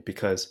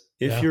Because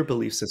if Yeah. your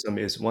belief system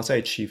is once I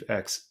achieve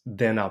X,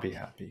 then I'll be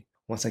happy.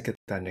 Once I get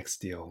that next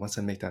deal, once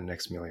I make that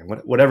next million,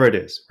 whatever it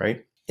is,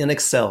 right? In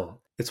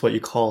Excel, it's what you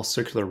call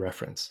circular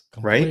reference,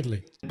 right?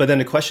 Completely. But then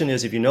the question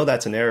is, if you know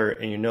that's an error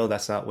and you know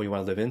that's not what you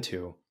want to live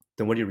into,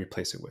 then what do you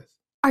replace it with?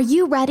 Are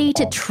you ready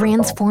to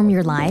transform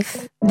your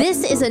life?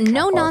 This is a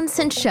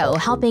no-nonsense show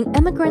helping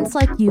immigrants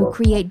like you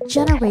create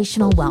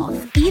generational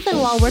wealth, even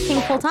while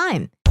working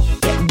full-time.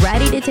 Get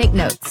ready to take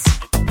notes.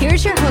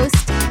 Here's your host,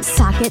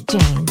 Saket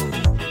Jain.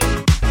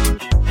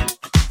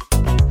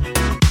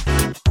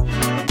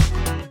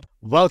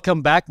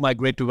 Welcome back, my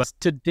great viewers.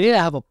 Today,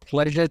 I have a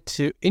pleasure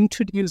to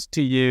introduce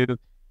to you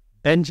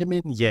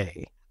Benjamin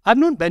Ye. I've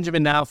known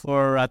Benjamin now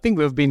for, I think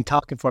we've been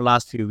talking for the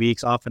last few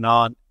weeks off and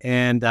on.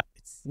 And it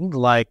seems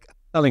like,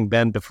 telling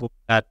Ben before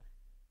that,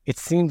 it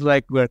seems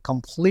like we're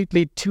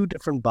completely two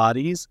different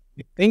bodies.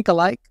 We think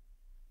alike.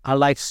 Our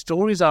life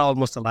stories are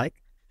almost alike.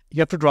 You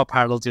have to draw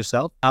parallels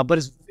yourself. But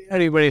it's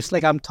it's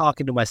like I'm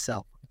talking to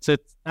myself. So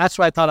that's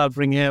why I thought I'd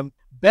bring him.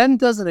 Ben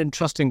does an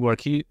interesting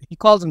work. He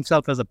calls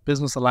himself as a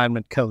business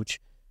alignment coach.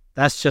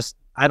 That's just,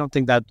 I don't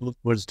think that those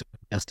words do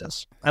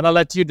justice. And I'll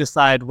let you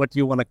decide what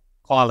you want to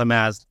call him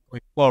as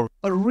going forward.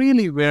 But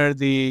really where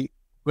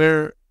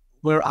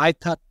I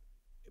thought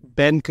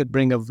Ben could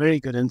bring a very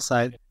good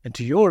insight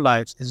into your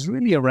lives is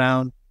really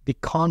around the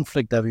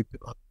conflict that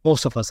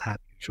most of us have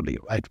usually,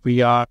 right?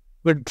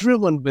 We're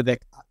driven with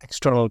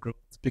external growth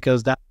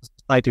because that's the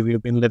society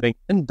we've been living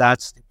in.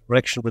 That's the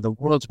direction where the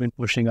world's been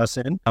pushing us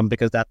in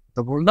because that's what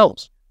the world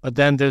knows. But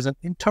then there's an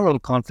internal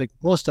conflict.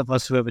 Most of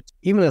us who have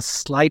even a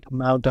slight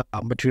amount of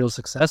material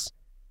success,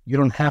 you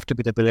don't have to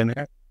be the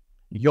billionaire.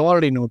 You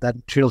already know that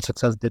material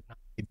success did not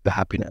give you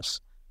happiness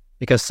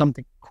because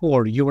something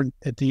core,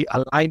 the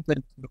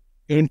alignment,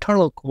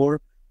 internal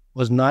core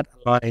was not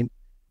aligned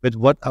with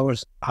what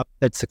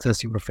that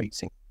success you were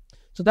facing.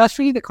 So that's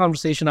really the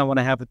conversation I want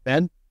to have with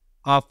Ben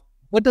of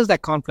what does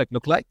that conflict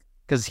look like?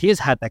 Because he's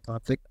had that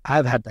conflict,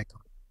 I've had that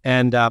conflict.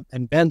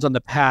 And Ben's on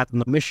the path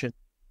and the mission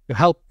to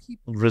help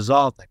people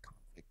resolve that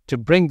conflict, to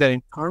bring the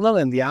internal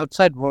and the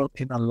outside world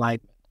in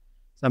alignment.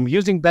 So I'm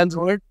using Ben's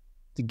word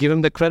to give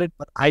him the credit,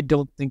 but I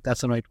don't think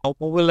that's the right. Well,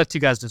 we'll let you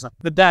guys decide.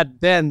 With that,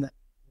 Ben,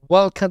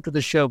 welcome to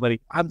the show,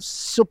 buddy. I'm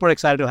super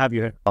excited to have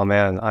you here. Oh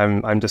man,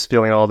 I'm just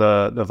feeling all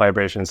the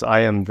vibrations. I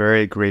am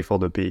very grateful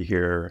to be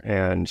here,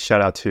 and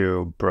shout out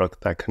to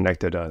Brooke that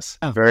connected us.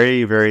 Oh.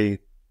 Very, very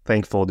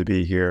thankful to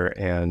be here,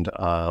 and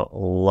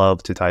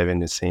love to dive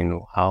into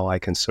seeing how I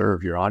can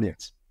serve your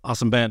audience.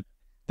 Awesome, Ben.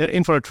 They're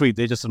in for a treat.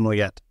 They just don't know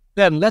yet.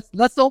 Ben,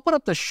 let's open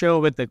up the show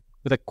with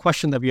a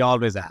question that we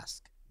always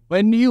ask.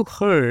 When you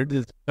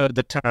heard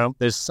the term,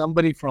 there's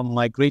somebody from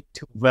Migrate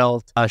to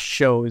Wealth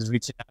show is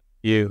reaching out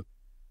to you,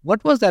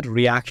 what was that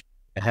reaction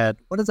you had?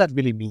 What does that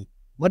really mean?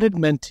 What it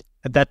meant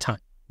at that time?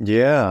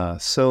 Yeah.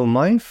 So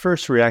my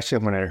first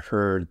reaction when I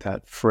heard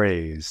that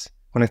phrase,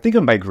 when I think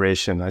of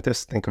migration, I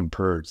just think of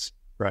birds,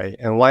 right?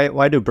 And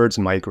why do birds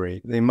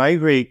migrate? They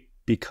migrate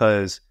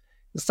because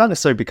it's not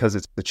necessarily because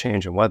it's the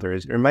change in weather.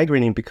 They're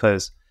migrating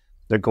because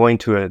they're going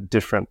to a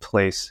different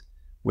place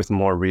with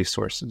more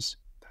resources.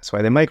 That's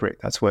why they migrate.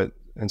 That's what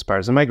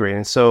inspires them to migrate.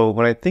 And so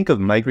when I think of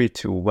migrate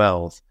to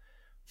wealth,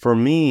 for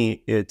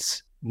me,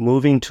 it's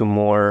moving to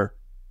more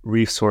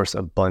resource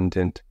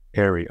abundant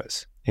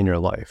areas in your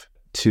life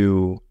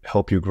to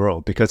help you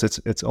grow, because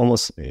it's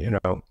almost,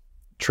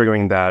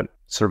 triggering that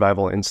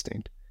survival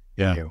instinct.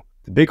 Yeah.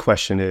 The big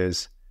question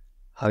is,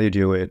 how do you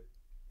do it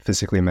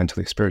physically,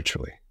 mentally,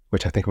 spiritually,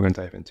 which I think we're going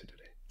to dive into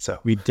today. So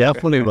we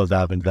definitely will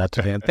dive into that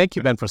today. And thank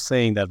you, Ben, for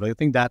saying that. But I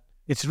think that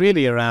it's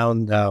really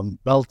around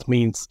wealth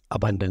means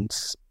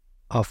abundance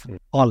of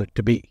all it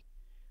to be.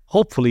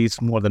 Hopefully,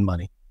 it's more than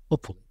money.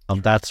 Hopefully.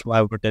 That's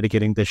why we're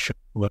dedicating this show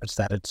towards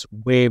that. It's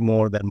way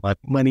more than money.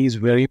 Money is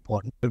very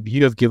important.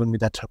 You have given me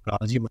that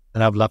terminology,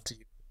 and I've loved to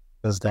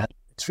use that.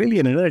 It's really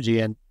an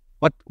energy. And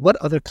what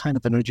other kind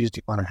of energies do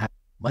you want to have?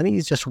 Money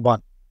is just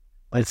one,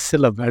 but it's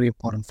still a very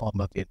important form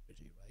of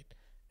energy, right?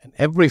 And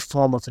every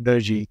form of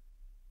energy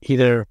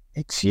either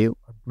makes you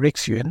or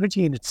breaks you.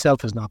 Energy in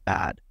itself is not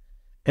bad.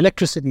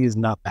 Electricity is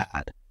not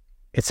bad.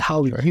 It's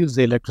how we use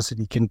the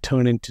electricity can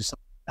turn into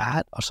something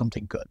bad or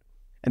something good.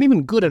 And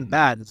even good and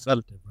bad is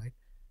relative, right?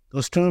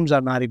 Those terms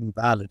are not even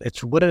valid.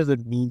 It's what does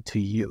it mean to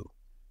you?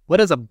 What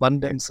does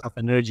abundance of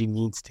energy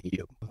means to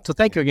you? So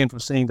thank you again for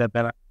saying that,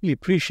 Ben. I really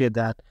appreciate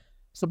that.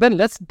 So Ben,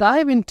 let's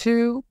dive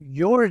into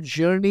your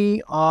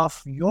journey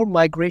of your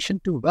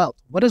migration to wealth.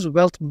 What has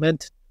wealth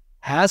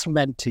has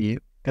meant to you?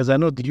 Because I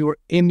know that you are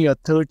in your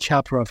third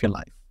chapter of your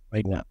life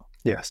right now.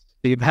 Yes.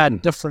 So you've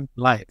had different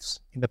lives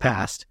in the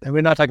past. And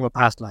we're not talking about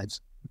past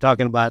lives. We're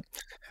talking about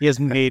he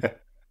has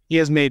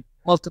made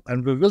multiple,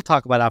 and we will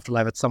talk about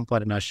afterlife at some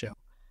point in our show.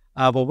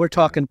 But we're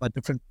talking about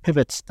different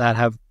pivots that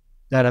have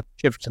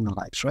shifts in the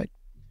lives, right?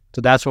 So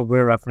that's what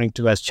we're referring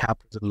to as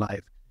chapters in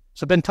life.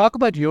 So Ben, talk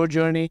about your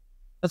journey.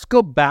 Let's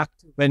go back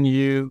to when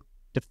you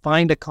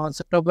defined the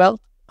concept of wealth,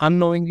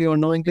 unknowingly or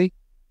knowingly,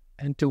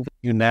 and to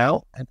you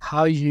now, and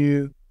how did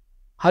you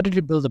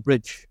build a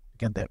bridge to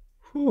get there?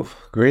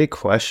 Great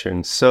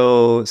question.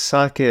 So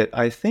Saket,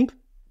 I think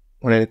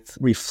when I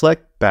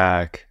reflect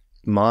back,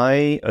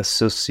 my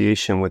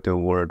association with the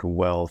word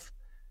wealth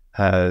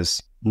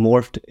has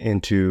morphed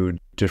into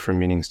different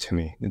meanings to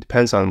me. It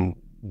depends on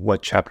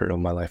what chapter of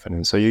my life I'm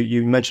in. So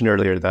you mentioned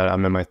earlier that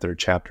I'm in my third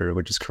chapter,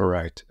 which is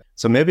correct.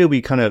 So maybe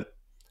we kind of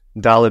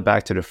dial it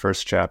back to the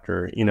first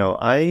chapter.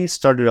 I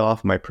started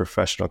off my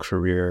professional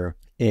career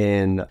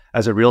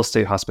as a real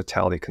estate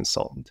hospitality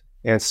consultant.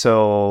 And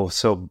so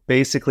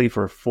basically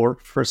for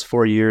first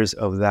 4 years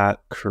of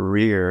that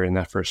career in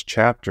that first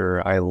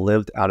chapter, I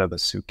lived out of a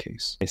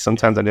suitcase.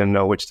 Sometimes I didn't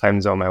know which time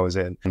zone I was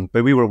in,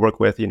 but we would work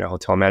with,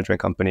 hotel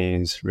management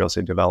companies, real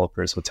estate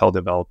developers, hotel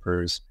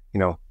developers,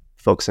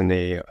 folks in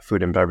the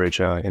food and beverage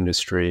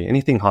industry,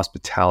 anything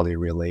hospitality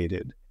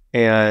related.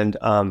 And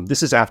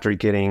this is after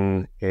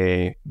getting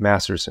a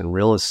master's in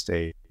real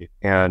estate.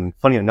 And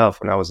funny enough,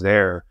 when I was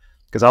there,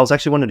 because I was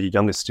actually one of the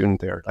youngest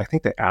students there, I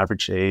think the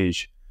average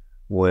age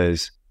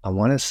was, I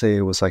want to say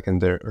it was like in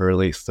their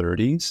early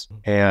 30s.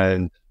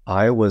 And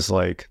I was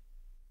like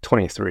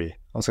 23. I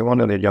was like one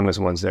of the youngest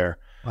ones there.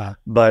 Wow.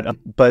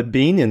 But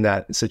being in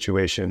that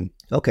situation,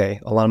 okay,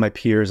 a lot of my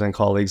peers and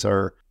colleagues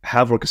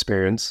have work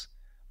experience.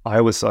 I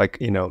was like,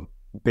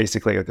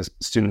 basically like a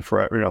student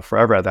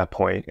forever at that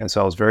point. And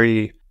so I was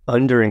very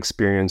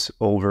underexperienced,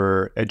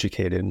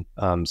 over-educated,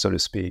 so to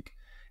speak.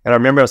 And I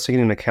remember I was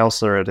speaking to a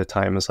counselor at the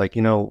time. It's like,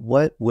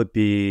 what would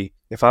be,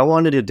 if I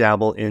wanted to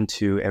dabble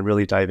into and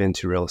really dive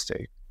into real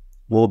estate,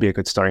 what would be a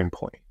good starting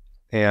point?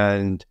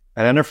 And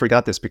I never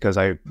forgot this because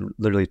I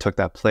literally took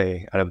that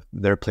play out of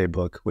their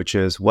playbook, which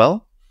is,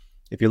 well,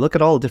 if you look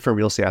at all the different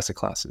real estate asset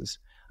classes,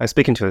 I'm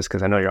speaking to this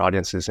because I know your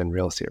audience is in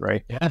real estate,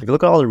 right? Yeah. If you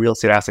look at all the real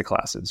estate asset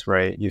classes,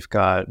 right, you've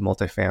got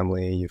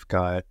multifamily, you've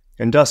got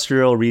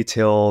industrial,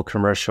 retail,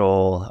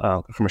 commercial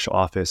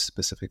office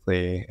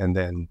specifically, and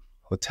then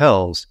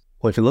hotels.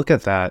 Well, if you look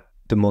at that,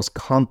 the most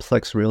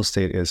complex real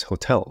estate is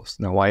hotels.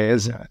 Now, why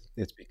is that?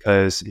 It's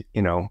because,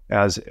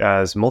 as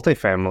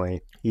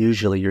multifamily,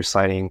 usually you're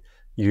signing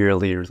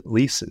yearly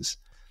leases.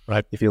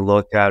 Right. If you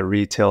look at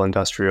retail,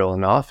 industrial,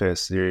 and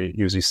office, you're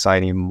usually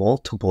signing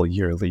multiple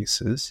year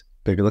leases.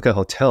 But if you look at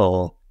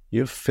hotel,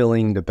 you're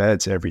filling the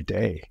beds every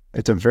day.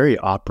 It's a very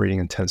operating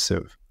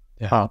intensive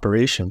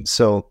operation.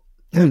 So,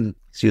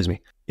 excuse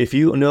me, if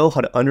you know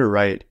how to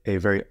underwrite a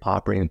very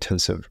operating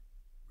intensive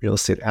real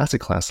estate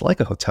asset class like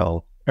a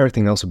hotel,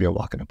 everything else would be a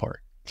walk in the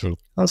park. True.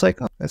 I was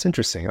like, oh, that's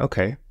interesting.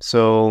 Okay.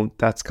 So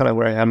that's kind of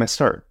where I had my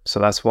start. So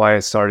that's why I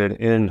started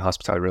in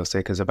hospitality real estate,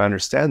 because if I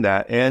understand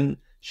that, and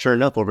sure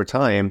enough, over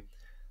time,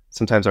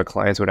 sometimes our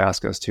clients would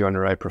ask us to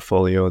underwrite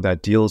portfolio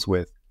that deals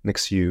with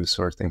mixed use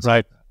or things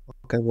like that.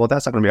 Okay, well,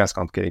 that's not going to be as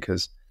complicated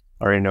because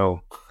I already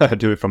know how to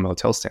do it from a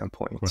hotel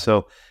standpoint. Right. So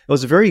it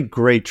was a very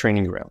great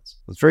training grounds.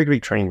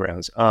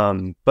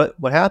 But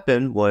what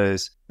happened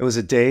was, it was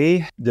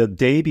the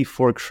day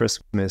before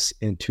Christmas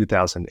in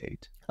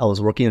 2008. I was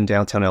working in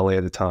downtown LA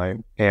at the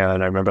time,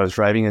 and I remember I was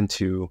driving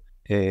into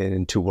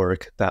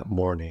work that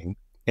morning,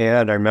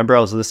 and I remember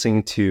I was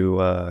listening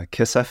to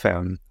Kiss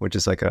FM, which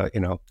is like a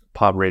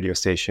pop radio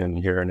station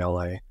here in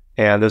LA,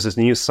 and there's this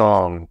new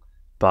song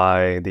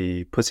by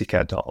the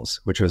Pussycat Dolls,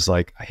 which was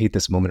like, I hate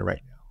this moment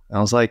right now. And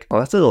I was like, oh,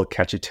 that's a little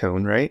catchy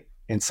tone, right?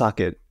 And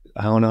socket,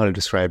 I don't know how to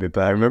describe it,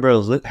 but I remember I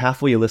was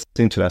halfway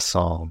listening to that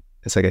song.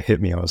 It's like it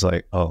hit me. I was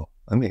like, oh,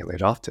 I'm going to get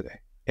laid off today.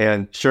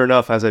 And sure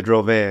enough, as I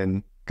drove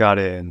in, got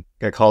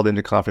called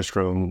into conference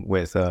room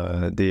with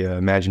the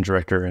managing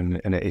director and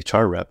an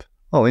HR rep.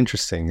 Oh,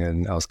 interesting.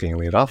 And I was getting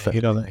laid off.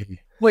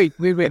 Wait.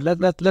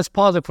 Let's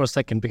pause it for a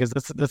second, because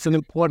that's an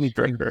important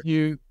thing.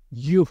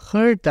 You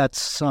heard that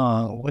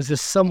song. Was there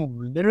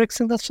some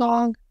lyrics in the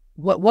song?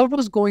 What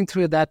was going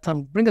through at that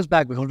time? Bring us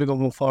back before we go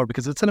move forward,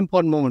 because it's an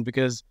important moment.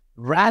 Because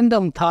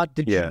random thought,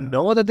 did you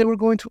know that they were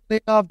going to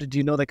lay off? Did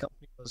you know the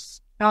company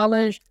was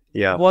challenged?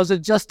 Yeah. Was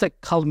it just a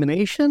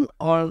culmination,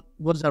 or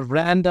was it a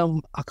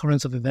random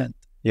occurrence of event?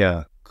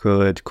 Yeah,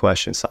 good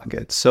question,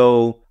 Saket.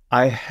 So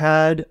I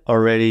had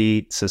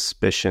already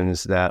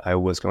suspicions that I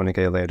was going to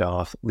get laid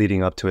off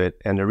leading up to it.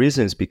 And the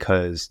reason is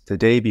because the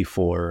day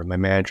before, my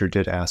manager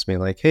did ask me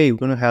like, hey, we're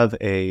going to have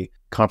a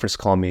conference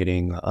call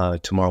meeting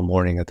tomorrow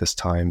morning at this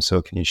time.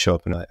 So can you show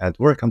up at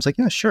work? I was like,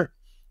 yeah, sure.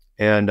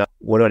 And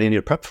what do I need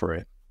to prep for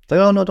it? Like,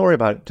 oh, no, don't worry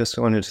about it. Just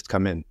going to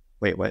come in.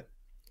 Wait, what?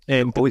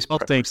 In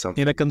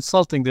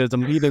consulting, there's a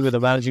meeting with the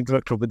managing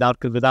director without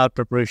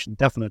preparation,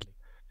 definitely.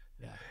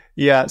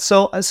 Yeah.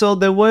 So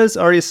there was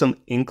already some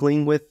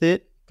inkling with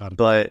it.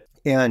 But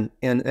and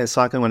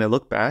Saket, when I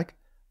look back,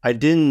 I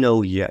didn't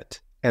know yet.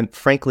 And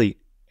frankly,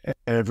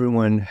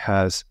 everyone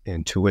has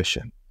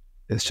intuition.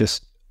 It's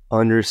just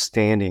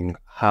understanding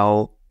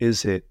how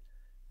is it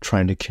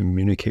trying to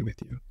communicate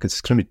with you, because it's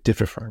going to be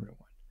different for everyone.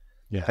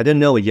 Yeah, I didn't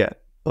know it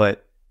yet,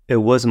 but it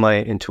was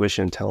my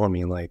intuition telling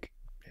me like,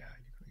 yeah,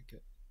 you're going to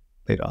get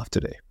laid off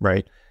today,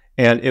 right?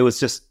 And it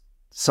was just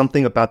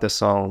something about the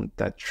song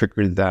that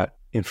triggered that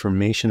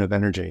information of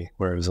energy,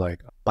 where it was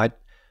like, but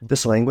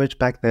this language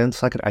back then,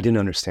 I didn't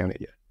understand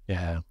it yet.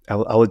 Yeah.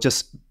 I would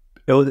just,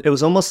 it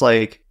was almost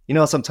like,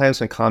 sometimes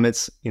when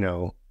comets,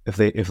 if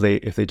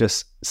they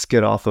just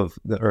skid off of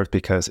the earth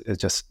because it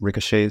just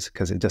ricochets,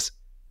 because it just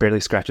barely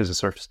scratches the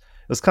surface.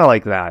 It was kind of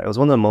like that. It was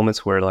one of the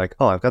moments where like,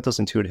 oh, I've got those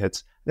intuitive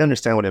hits. I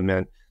understand what it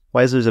meant.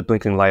 Why is there a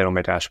blinking light on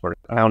my dashboard?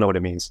 I don't know what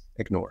it means.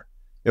 Ignore.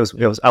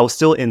 I was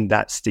still in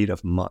that state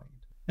of mind.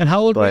 And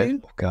how old were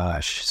you?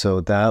 Gosh,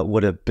 so that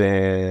would have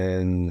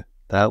been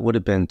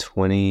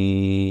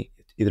 20,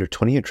 either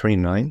 20 or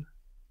 29.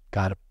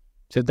 Got it.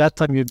 So at that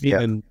time you'd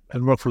been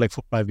and worked for like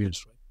 4 or 5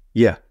 years, right?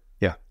 Yeah,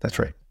 that's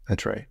right.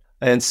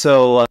 And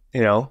so,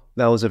 that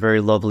was a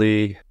very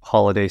lovely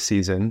holiday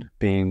season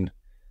being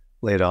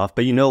laid off.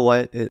 But you know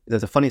what?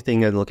 The funny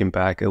thing is, looking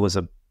back, it was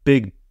a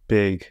big,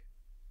 big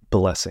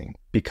blessing,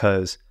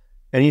 because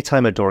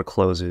anytime a door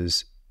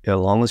closes, as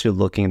long as you're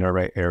looking in the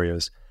right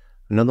areas,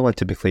 another one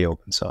typically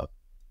opens up.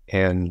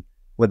 And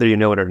whether you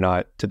know it or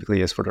not,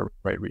 typically is for the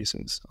right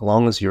reasons, as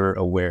long as you're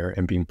aware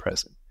and being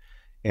present.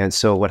 And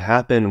so what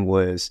happened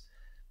was,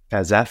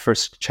 as that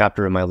first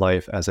chapter of my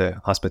life as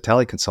a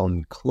hospitality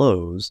consultant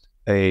closed,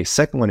 a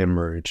second one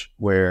emerged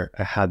where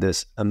I had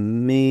this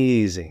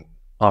amazing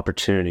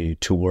opportunity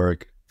to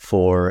work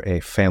for a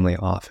family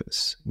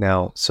office.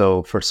 Now,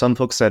 so for some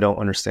folks that don't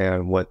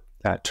understand what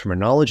that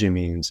terminology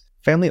means,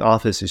 family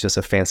office is just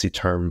a fancy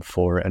term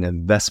for an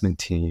investment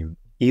team,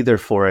 either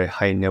for a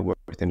high net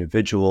worth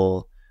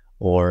individual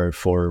or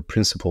for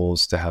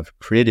principals that have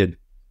created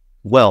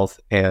wealth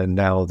and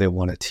now they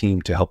want a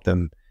team to help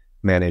them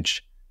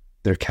manage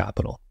their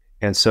capital.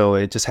 And so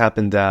it just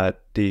happened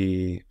that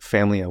the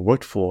family I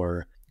worked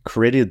for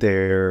created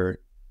their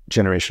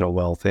generational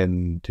wealth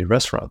in the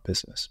restaurant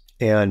business.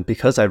 And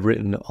because I've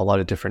written a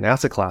lot of different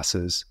asset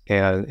classes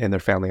and in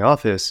their family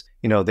office,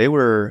 they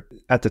were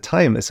at the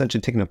time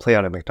essentially taking a play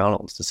out of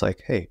McDonald's. It's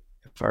like, hey,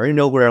 if I already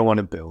know where I want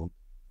to build,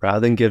 rather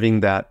than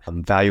giving that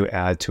value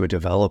add to a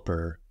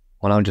developer,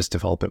 why don't I just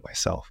develop it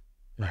myself,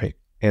 right?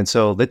 And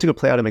so they took a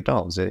play out of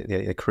McDonald's.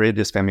 They created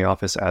this family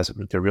office as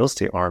their real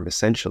estate arm,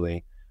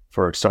 essentially,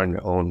 for starting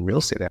to own real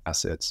estate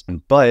assets.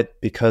 But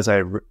because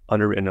I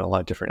underwritten a lot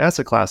of different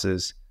asset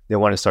classes, they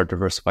want to start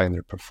diversifying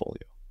their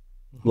portfolio,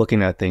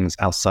 looking at things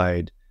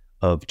outside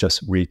of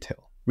just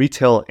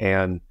retail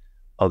and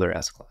other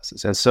asset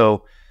classes. And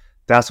so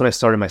that's when I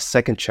started my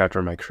second chapter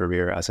of my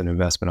career as an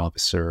investment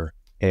officer.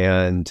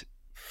 And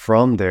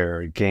from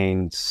there,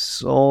 gained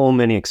so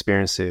many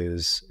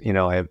experiences.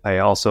 I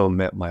also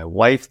met my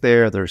wife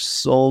there. There's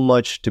so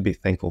much to be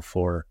thankful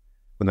for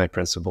with my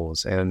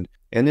principals. And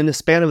in the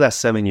span of that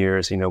 7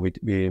 years,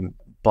 we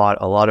bought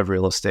a lot of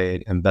real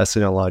estate, invested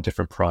in a lot of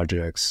different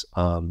projects.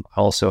 I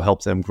also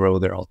helped them grow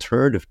their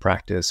alternative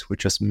practice,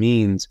 which just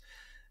means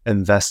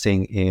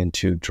investing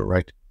into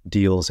direct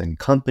deals in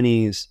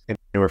companies,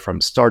 anywhere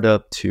from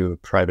startup to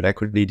private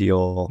equity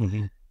deal,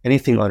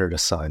 anything under the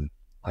sun.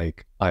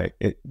 Like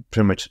it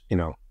pretty much,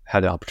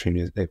 had the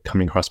opportunity of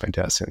coming across my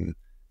desk and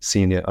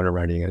seeing it,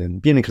 underwriting it,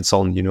 and being a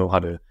consultant, you know how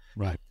to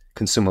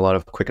consume a lot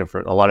of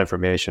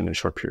information in a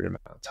short period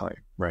of time,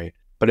 right?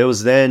 But it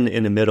was then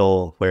in the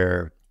middle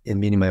where,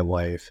 in meeting my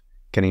wife,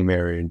 getting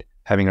married,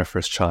 having our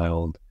first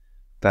child,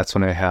 that's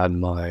when I had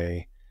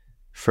my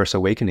first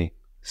awakening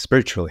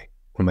spiritually,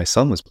 when my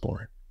son was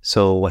born.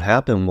 So what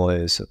happened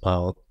was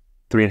about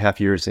 3.5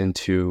 years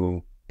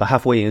into, about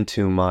halfway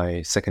into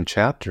my second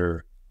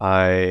chapter,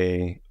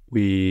 my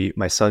wife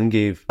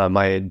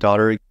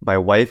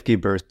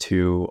gave birth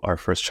to our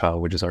first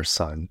child, which is our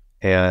son.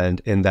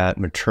 And in that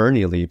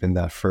maternity leave, in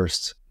that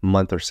first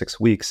month or 6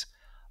 weeks,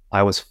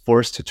 I was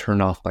forced to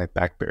turn off my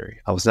BlackBerry.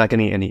 I was not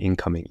getting any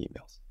incoming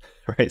emails,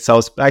 right? So I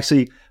was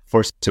actually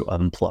forced to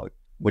unplug,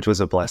 which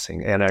was a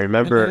blessing. And I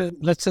remember...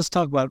 let's just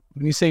talk about,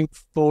 when you're saying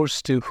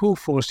forced to, who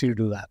forced you to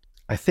do that?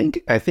 I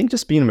think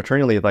just being a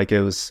maternity leave, like it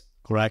was...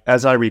 Correct.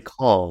 As I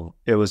recall,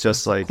 it was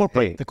just like,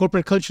 corporate. Hey, the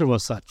corporate culture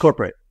was such.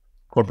 Corporate.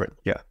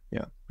 Yeah.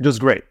 Which was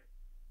great.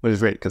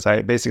 Because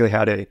I basically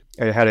had an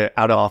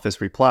out of office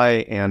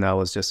reply, and I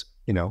was just,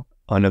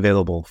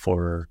 unavailable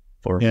for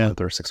a month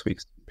or 6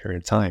 weeks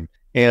period of time.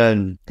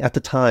 And at the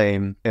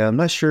time, and I'm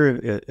not sure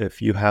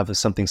if you have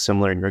something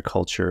similar in your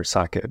culture,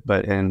 Saket,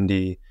 but in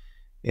the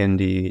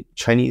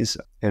Chinese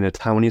and the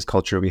Taiwanese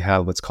culture, we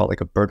have what's called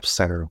like a birth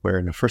center, where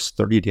in the first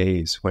 30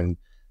 days when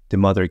the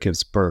mother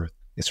gives birth,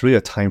 it's really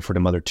a time for the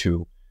mother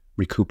to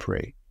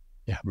recuperate,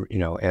 and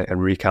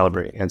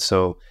recalibrate. And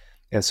so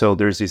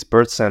there's these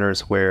birth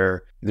centers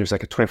where there's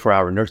like a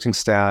 24-hour nursing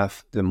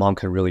staff. The mom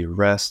can really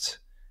rest,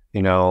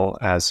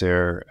 as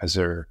they're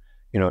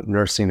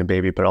nursing the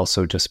baby, but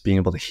also just being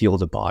able to heal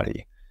the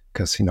body,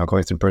 because,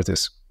 going through birth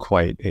is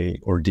quite a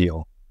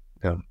ordeal,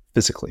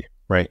 physically,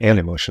 right, and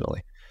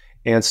emotionally.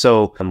 And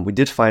so we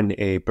did find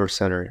a birth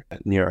center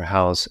near our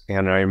house.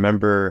 And I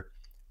remember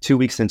 2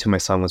 weeks into my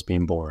son was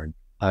being born,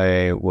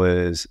 I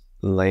was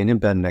laying in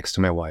bed next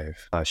to my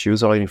wife. She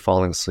was already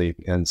falling asleep.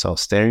 And so I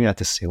was staring at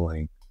the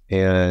ceiling,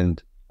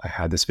 and I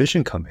had this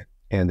vision come in.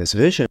 And this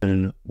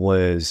vision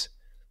was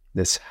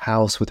this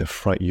house with a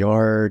front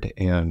yard,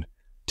 and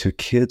 2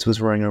 kids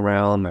was running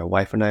around. My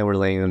wife and I were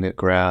laying in the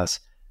grass.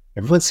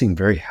 Everyone seemed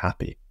very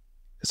happy.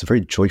 It's a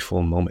very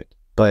joyful moment.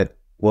 But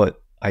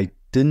what I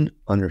didn't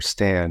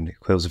understand,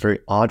 what was very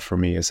odd for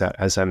me, is that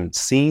as I'm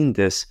seeing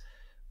this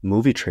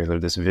movie trailer,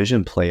 this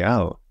vision play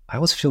out, I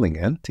was feeling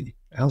empty.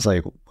 I was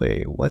like,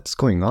 wait, what's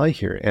going on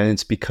here? And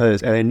it's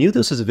because, and I knew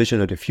this was a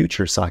vision of the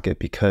future, Saket,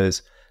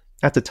 because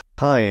at the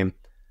time,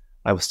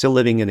 I was still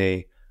living in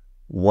a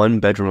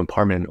 1-bedroom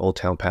apartment in Old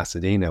Town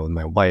Pasadena with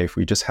my wife.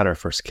 We just had our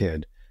first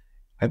kid.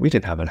 We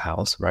didn't have a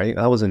house, right?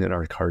 I wasn't in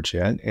our cards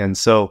yet. And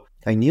so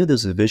I knew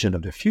this was a vision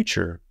of the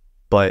future,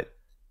 but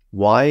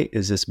why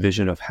is this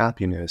vision of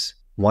happiness?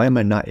 Why am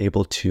I not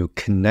able to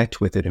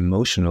connect with it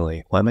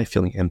emotionally? Why am I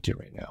feeling empty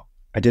right now?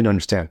 I didn't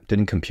understand,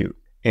 didn't compute.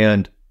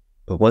 And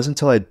it wasn't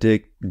until I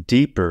dig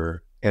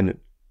deeper and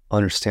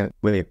understand,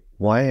 wait,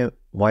 why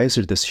is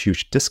there this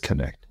huge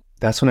disconnect?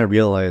 That's when I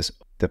realized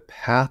the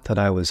path that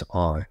I was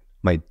on,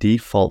 my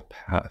default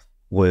path,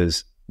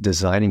 was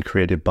designed and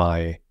created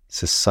by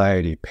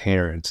society,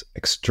 parents,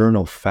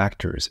 external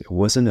factors. It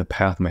wasn't a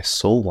path my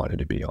soul wanted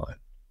to be on.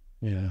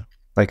 Yeah.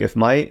 Like if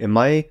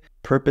my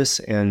purpose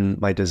and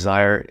my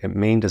desire and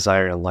main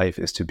desire in life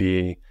is to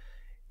be,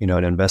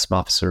 an investment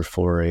officer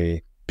for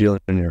a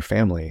billionaire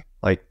family,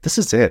 like this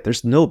is it.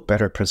 There's no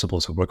better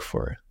principles to work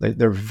for. Like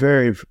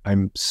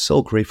I'm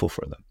so grateful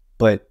for them.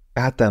 But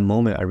at that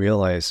moment, I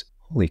realized,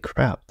 holy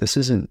crap, this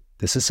isn't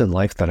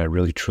life that I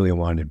really truly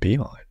wanted to be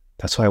on.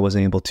 That's why I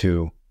wasn't able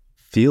to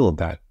feel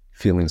that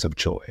feelings of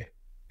joy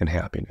and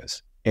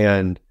happiness.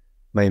 And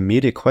my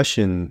immediate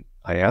question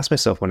I asked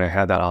myself when I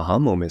had that aha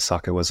moment,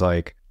 Saka, was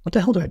like, what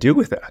the hell do I do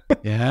with that?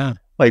 Yeah.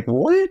 Like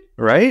what?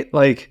 Right?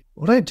 Like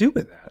what do I do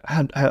with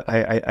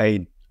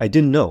that? I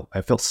didn't know.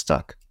 I felt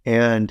stuck.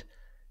 And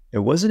it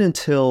wasn't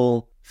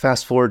until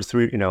fast forward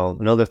through,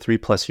 another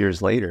 3+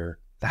 years later,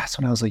 that's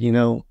when I was like,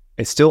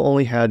 I still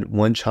only had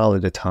one child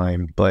at a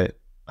time, but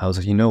I was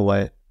like, you know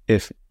what?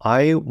 If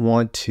I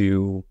want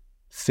to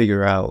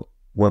figure out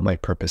what my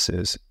purpose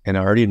is, and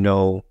I already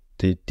know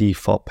the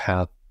default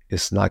path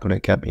is not going to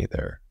get me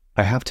there,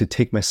 I have to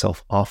take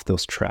myself off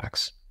those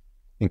tracks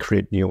and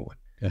create a new one.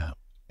 Yeah.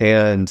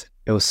 And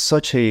it was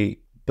such a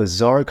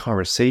bizarre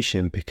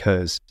conversation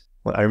because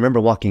when I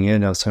remember walking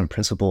in, I was telling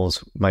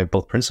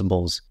both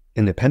principals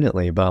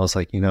independently, but I was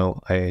like,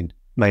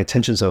 my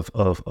intentions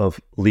of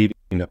leaving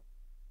a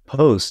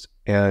post,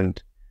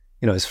 and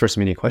his first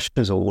immediate question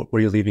is, well, where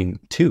are you leaving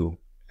to?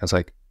 I was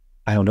like,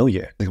 I don't know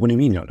yet. Like, what do you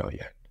mean you don't know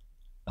yet?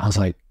 I was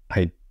like,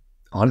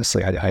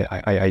 honestly,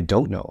 I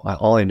don't know.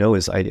 All I know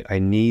is I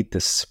need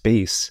the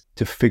space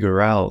to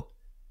figure out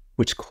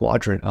which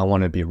quadrant I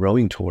want to be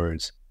rowing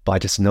towards, but I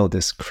just know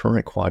this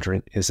current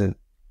quadrant isn't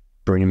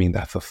bringing me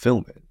that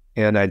fulfillment.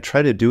 And I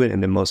try to do it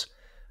in the most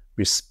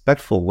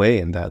respectful way,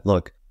 in that,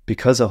 look,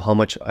 because of how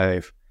much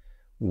I've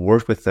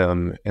worked with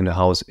them and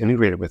how I was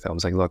integrated with them, I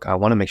was like, look, I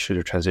want to make sure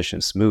the transition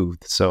is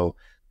smooth. So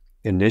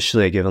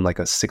initially I gave them like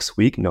a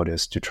 6-week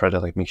notice to try to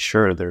like make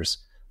sure there's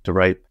the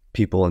right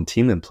people and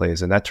team in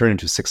place. And that turned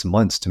into 6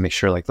 months to make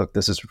sure, like, look,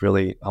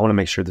 I want to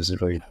make sure this is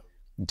really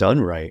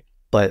done right.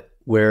 But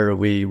where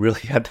we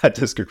really had that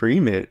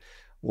disagreement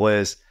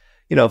was,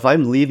 if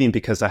I'm leaving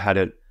because I had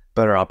a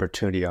better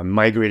opportunity, I'm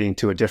migrating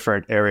to a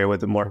different area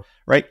with more,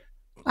 right?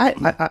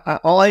 I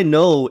all I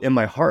know in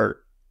my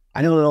heart,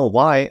 I don't know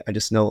why, I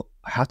just know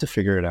I have to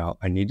figure it out.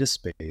 I need the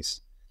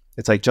space.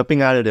 It's like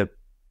jumping out of the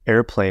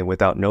airplane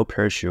without no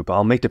parachute, but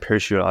I'll make the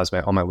parachute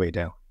on my way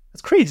down.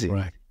 That's crazy,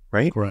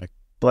 right? Correct.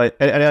 But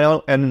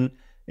and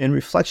in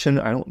reflection,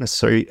 I don't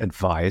necessarily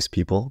advise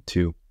people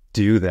to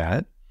do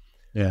that.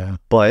 Yeah.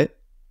 But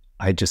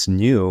I just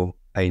knew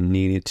I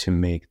needed to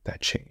make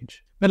that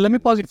change. But let me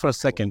pause you for a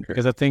second,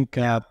 because I think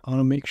I want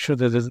to make sure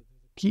that there's a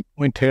key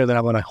point here that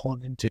I want to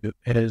hone into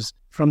is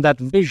from that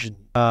vision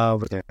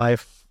with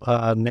life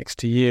next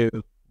to you.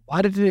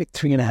 Why did it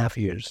take 3.5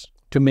 years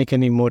to make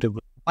any motive?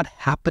 What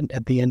happened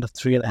at the end of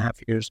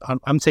 3.5 years?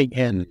 I'm saying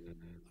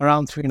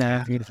around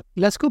 3.5 years.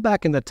 Let's go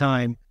back in the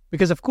time,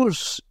 because of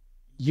course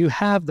you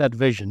have that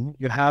vision,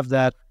 you have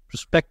that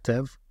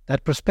perspective.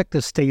 That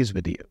perspective stays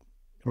with you,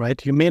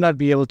 right? You may not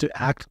be able to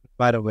act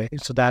right away.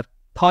 So that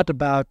thought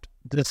about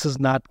this is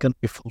not going to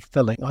be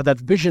fulfilling, or that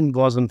vision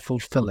wasn't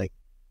fulfilling.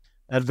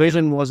 That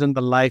vision wasn't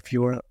the life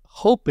you were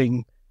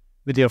hoping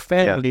with your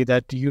family,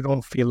 that you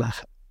don't feel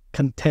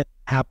content,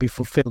 happy,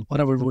 fulfilled,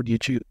 whatever word you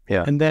choose.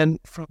 Yeah. And then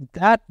from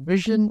that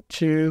vision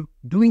to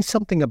doing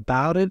something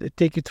about it, it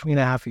takes you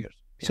 3.5 years.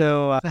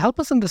 So help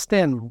us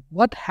understand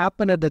what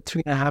happened at the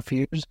 3.5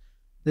 years.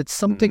 Did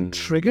something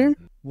trigger?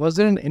 Was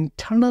it an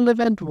internal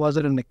event? Was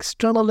it an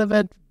external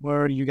event?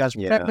 Were you guys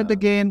pregnant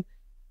again?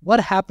 What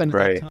happened at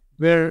that time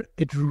where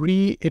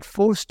it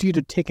forced you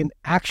to take an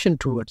action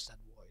towards that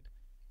void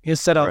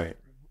instead of,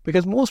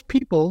 because most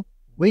people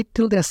wait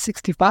till they're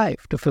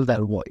 65 to fill that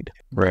void.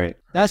 Right.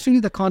 That's really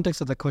the context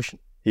of the question.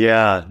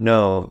 Yeah,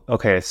 no.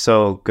 Okay.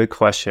 So good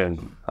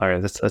question. All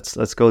right.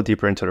 Let's go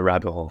deeper into the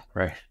rabbit hole.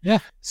 Right. Yeah.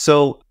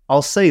 So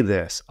I'll say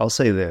this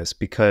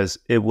because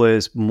it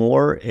was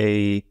more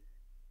a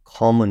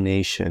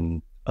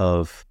culmination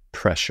of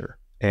pressure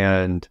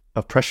and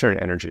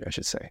energy, I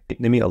should say.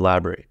 Let me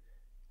elaborate.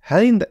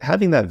 Having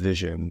that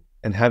vision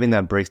and having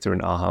that breakthrough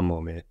and aha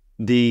moment,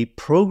 the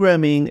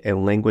programming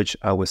and language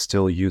I was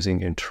still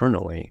using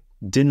internally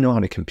didn't know how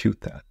to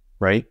compute that,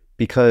 right?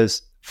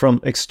 Because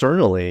from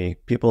externally,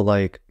 people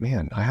like,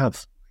 man, I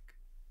have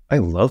I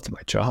loved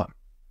my job.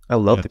 I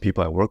loved the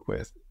people I work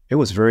with. It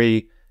was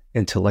very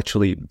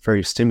intellectually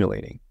very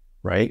stimulating,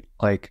 right?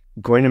 Like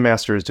going to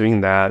master's,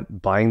 doing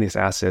that, buying these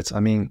assets. I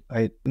mean,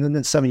 and then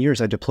in 7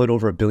 years, I deployed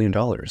over $1 billion.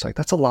 Like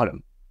that's a lot of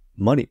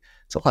money.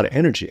 It's a lot of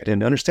energy. I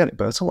didn't understand it,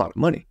 but it's a lot of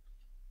money.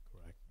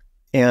 Right.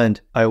 And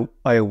I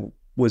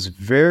was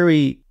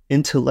very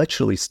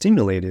intellectually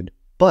stimulated,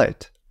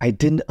 but I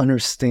didn't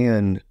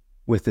understand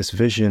with this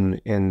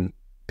vision. And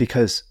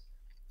because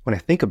when I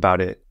think about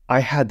it, I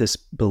had this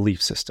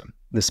belief system.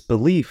 This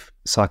belief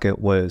socket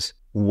was,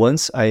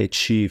 once I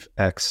achieve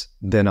X,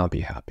 then I'll be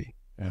happy.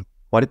 Yeah.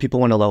 Why do people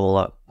want to level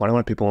up? Why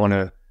do people want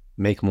to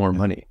make more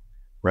money,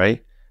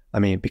 right? I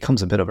mean, it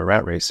becomes a bit of a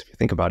rat race if you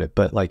think about it.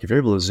 But like, if you're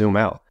able to zoom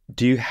out,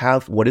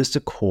 what is the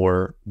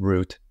core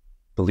root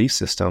belief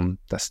system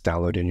that's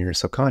downloaded in your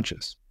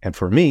subconscious? And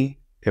for me,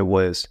 it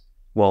was,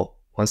 well,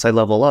 once I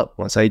level up,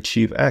 once I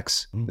achieve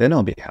X, then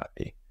I'll be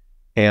happy.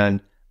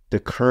 And the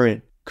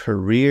current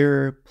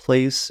career,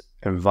 place,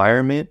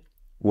 environment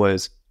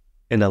was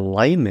in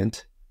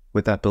alignment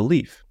with that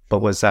belief.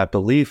 But was that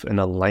belief in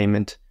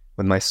alignment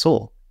with my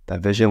soul?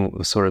 That vision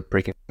was sort of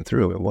breaking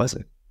through. It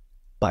wasn't.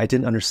 But I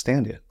didn't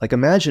understand it. Like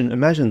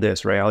imagine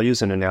this, right? I'll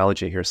use an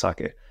analogy here,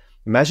 Sake.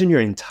 Imagine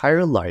your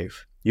entire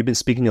life, you've been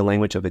speaking the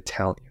language of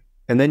Italian.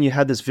 And then you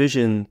had this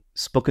vision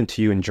spoken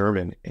to you in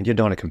German and you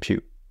don't want to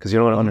compute because you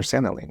don't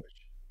understand that language.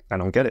 I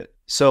don't get it.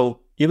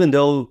 So even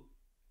though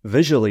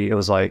visually it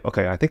was like,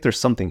 okay, I think there's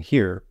something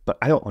here, but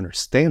I don't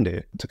understand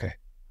it. It's okay.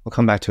 We'll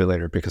come back to it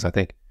later because I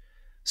think,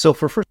 so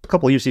for first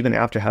couple of years, even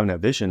after having that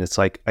vision, it's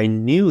like, I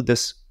knew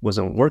this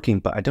wasn't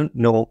working, but I don't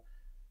know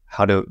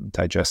how to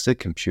digest it,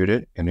 compute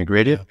it,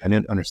 integrate it. I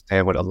didn't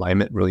understand what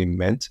alignment really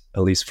meant,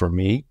 at least for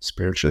me,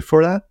 spiritually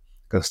for that,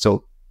 because I'm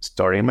still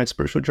starting my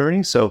spiritual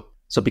journey. So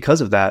because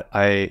of that,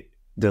 I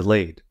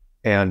delayed,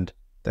 and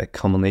that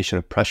culmination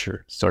of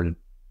pressure started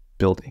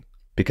building,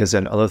 because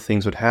then other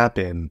things would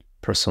happen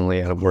personally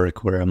at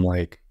work where I'm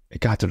like,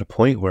 it got to the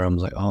point where I'm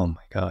like, oh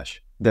my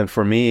gosh. Then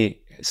for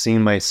me,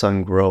 seeing my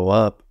son grow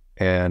up,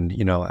 and,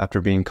 after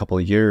being a couple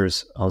of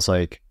years, I was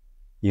like,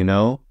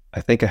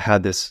 I think I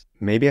had this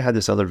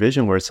other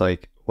vision where it's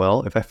like,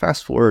 well, if I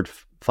fast forward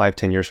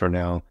 5-10 years from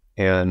now,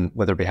 and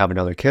whether we have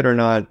another kid or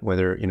not,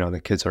 whether,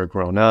 the kids are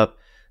grown up,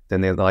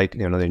 then they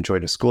they enjoy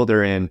the school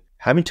they're in,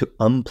 having to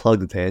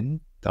unplug then,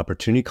 the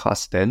opportunity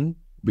cost then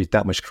be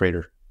that much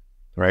greater,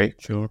 right?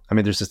 Sure. I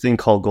mean, there's this thing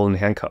called golden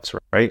handcuffs,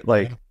 right?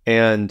 Like,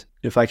 and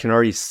if I can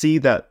already see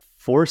that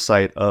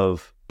foresight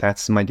of,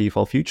 that's my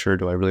default future,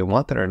 do I really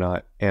want that or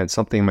not? And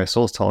something in my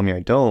soul is telling me I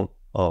don't.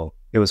 Oh,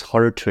 it was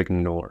harder to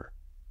ignore.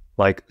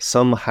 Like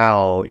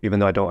somehow, even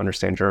though I don't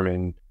understand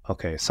German,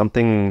 okay,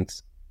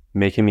 something's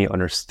making me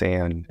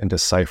understand and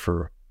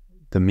decipher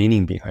the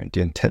meaning behind,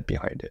 the intent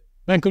behind it.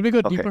 Man, could we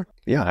go deeper?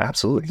 Yeah,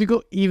 absolutely. If we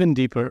go even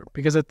deeper,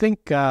 because I think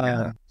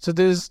so.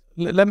 There's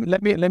let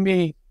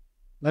me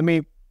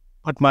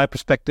put my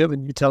perspective,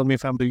 and you tell me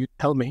if you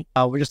tell me.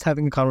 We're just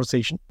having a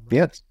conversation.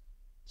 Yes.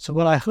 So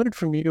what I heard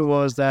from you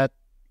was that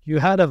you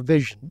had a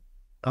vision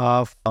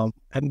of, and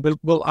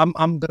I'm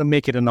going to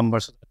make it a number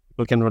so that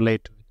people can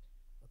relate to it.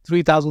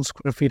 3,000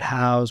 square feet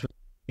house with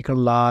a acre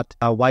lot,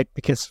 a white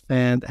picket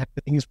fence,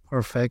 everything is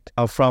perfect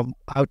from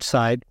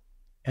outside,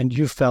 and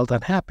you felt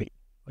unhappy,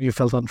 or you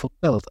felt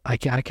unfulfilled. I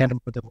can't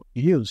remember the word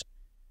you used.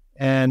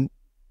 And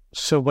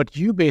so what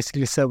you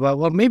basically said,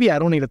 well, maybe I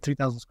don't need a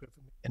 3,000 square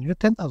feet, and you're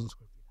 10,000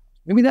 square feet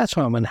house. Maybe that's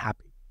why I'm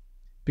unhappy,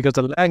 because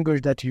the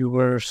language that you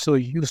were so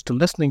used to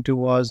listening to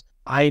was,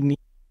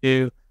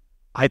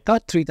 I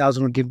thought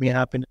 3,000 would give me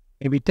happiness.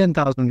 Maybe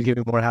 10,000 would give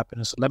me more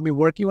happiness. So let me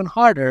work even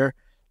harder.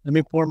 Let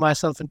me pour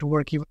myself into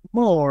work even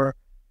more.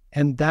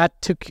 And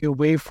that took you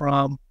away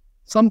from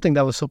something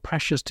that was so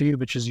precious to you,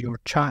 which is your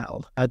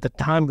child, at the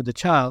time with the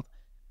child.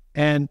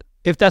 And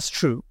if that's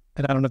true,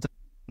 and I don't know if that's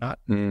not,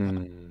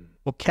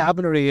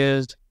 vocabulary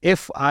is,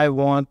 if I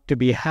want to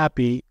be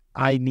happy,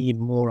 I need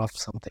more of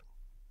something.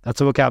 That's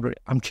a vocabulary.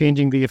 I'm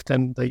changing the if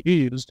then that you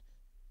used.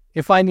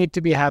 If I need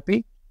to be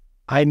happy,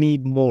 I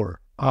need more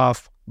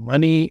of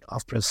money,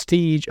 of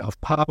prestige, of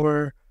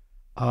power,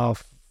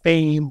 of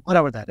fame,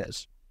 whatever that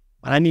is.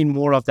 And I need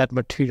more of that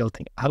material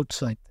thing,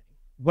 outside thing.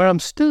 Where I'm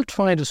still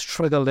trying to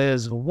struggle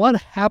is what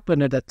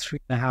happened at that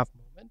 3.5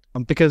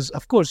 moment. Because,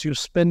 of course, you're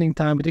spending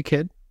time with the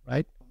kid,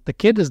 right? The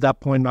kid is at that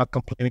point not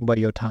complaining about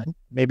your time.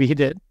 Maybe he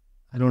did.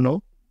 I don't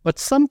know. But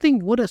something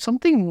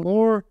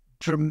more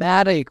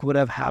dramatic would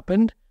have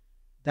happened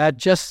that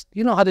just,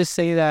 how they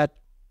say that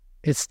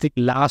it's the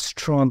last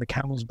straw on the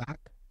camel's back.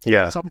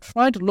 Yeah. So I'm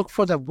trying to look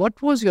for that.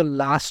 What was your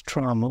last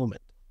straw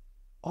moment?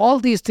 All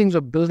these things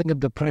are building up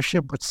the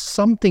pressure, but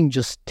something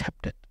just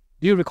tipped it.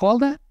 Do you recall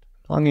that?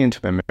 Longing into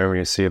my memory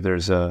to see if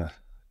there's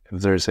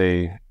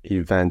a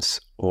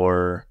events,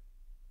 or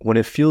what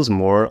it feels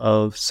more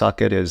of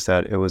Saket is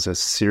that it was a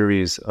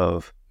series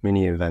of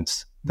mini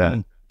events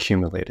that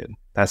accumulated.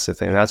 That's the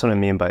thing. That's what I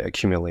mean by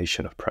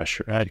accumulation of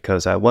pressure. Right.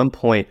 Because at one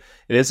point,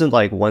 it isn't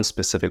like one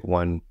specific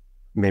one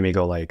made me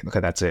go like, okay,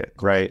 that's it,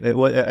 right?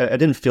 I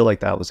didn't feel like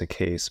that was the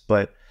case,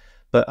 but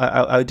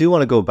I do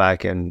want to go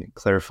back and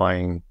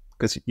clarifying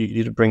because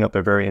you did bring up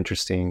a very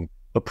interesting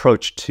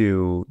approach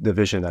to the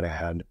vision that I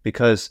had.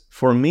 Because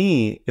for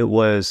me, it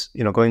was,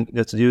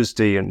 let's use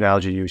the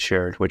analogy you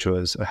shared, which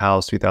was a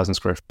house, 3,000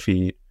 square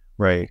feet,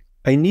 right?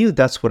 I knew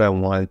that's what I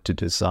wanted to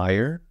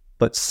desire,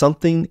 but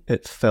something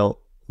it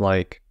felt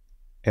like,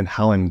 and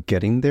how I'm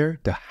getting there,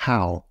 the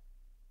how.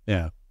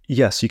 Yeah.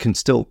 Yes, you can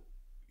still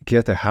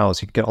get the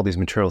house, you can get all these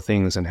material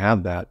things and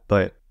have that,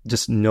 but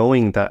just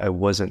knowing that I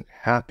wasn't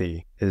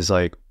happy is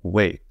like,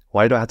 wait,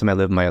 why do I have to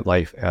live my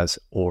life as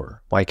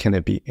or? Why can't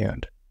it be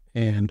and?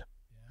 And,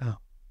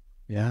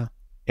 yeah.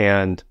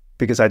 And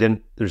because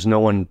there's no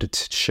one to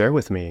share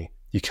with me,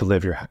 you can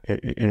live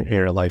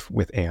your life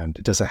with and.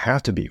 It doesn't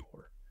have to be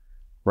or,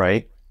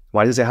 right?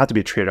 Why does it have to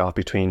be a trade-off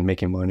between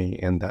making money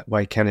and that?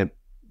 Why can't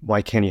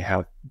you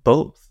have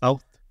both?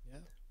 Both. Yeah.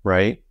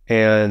 Right?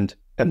 And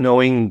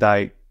knowing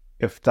that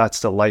if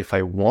that's the life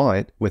I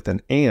want with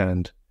an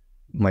and,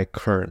 my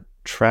current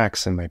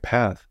tracks and my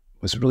path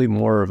was really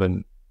more of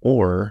an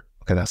or,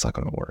 okay, that's not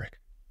going to work.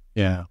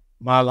 Yeah.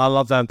 Well, I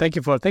love that. And thank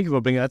you for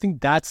bringing it. I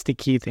think that's the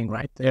key thing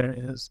right there,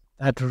 is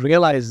that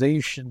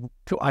realization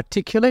to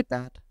articulate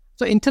that.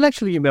 So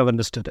intellectually, you may have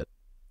understood it,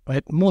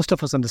 right? Most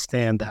of us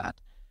understand that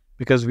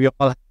because we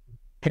all have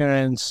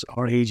parents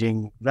or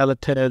aging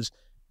relatives.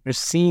 We're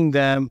seeing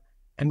them,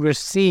 and we're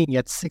seeing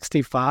at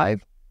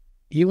 65,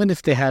 even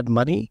if they had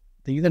money,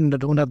 they either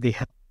don't have the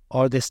help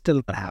or they're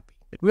still not happy.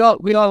 We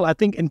all, I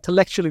think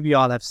intellectually, we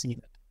all have seen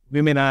it.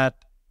 We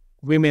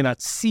may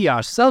not see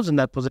ourselves in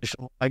that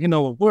position. Like,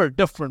 we're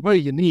different, we're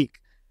unique.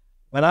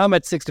 When I'm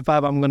at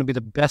 65, I'm going to be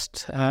the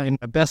best in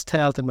my best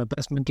health and my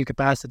best mental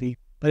capacity,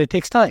 but it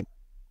takes time,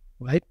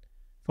 right?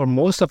 For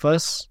most of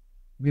us,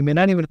 we may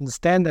not even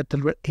understand that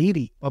till we're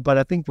 80. But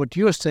I think what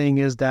you're saying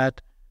is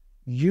that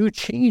you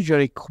change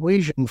your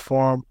equation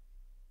from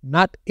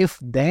not if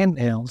then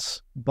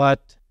else,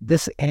 but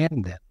this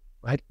and then,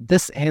 right?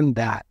 This and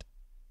that,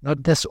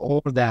 not this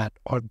or that,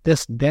 or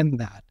this then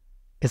that.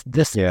 It's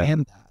this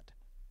and that.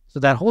 So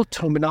that whole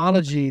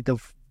terminology, the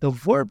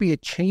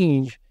verbiage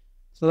change.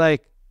 So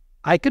like,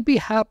 I could be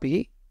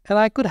happy and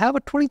I could have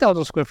a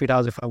 20,000 square feet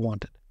house if I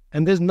wanted.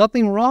 And there's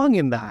nothing wrong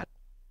in that,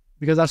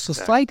 because our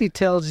society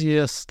tells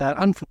us that,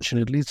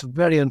 unfortunately, it's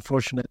very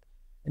unfortunate.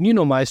 And you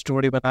know my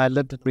story when I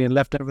lived in Korea and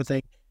left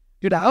everything.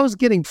 Dude, I was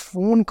getting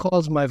phone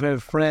calls, my very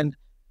friend,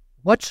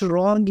 what's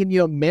wrong in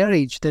your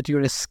marriage that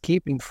you're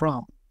escaping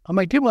from? I'm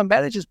like, dude, my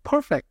marriage is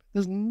perfect.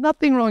 There's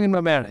nothing wrong in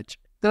my marriage.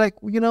 They're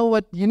like, well, you know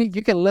what?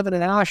 You can live in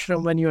an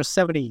ashram when you're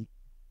 70.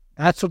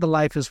 That's what the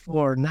life is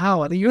for.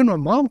 Now, even my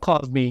mom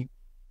calls me,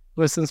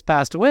 who has since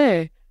passed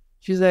away.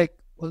 She's like,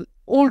 well,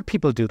 old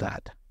people do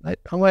that. Right?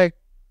 I'm like,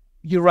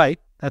 you're right.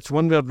 That's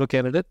one way of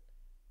looking at it.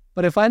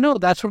 But if I know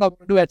that's what I'm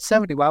going to do at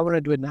 70, why would I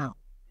do it now?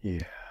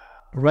 Yeah.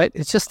 Right?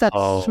 It's just that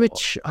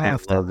switch. I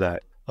love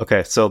that.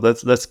 Okay, so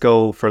let's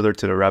go further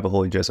to the rabbit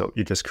hole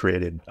you just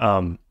created.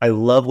 I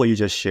love what you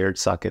just shared,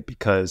 Saket,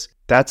 because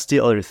that's the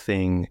other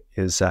thing,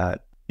 is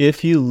that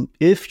if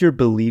your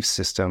belief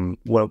system,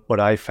 what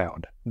I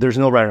found, there's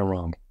no right or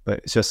wrong, but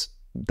it's just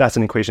that's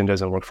an equation that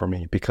doesn't work for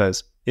me,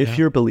 because if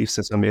your belief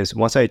system is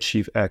once I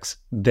achieve X,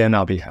 then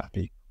I'll be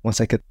happy. Once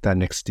I get that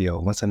next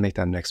deal, once I make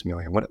that next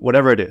million,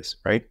 whatever it is,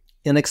 right?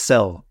 In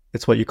Excel,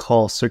 it's what you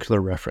call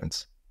circular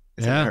reference.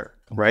 It's an error,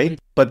 right?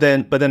 But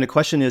then the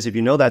question is, if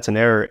you know that's an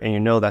error and you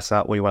know that's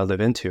not what you want to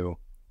live into,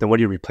 then what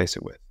do you replace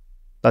it with?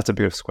 That's a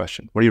biggest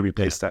question. What do you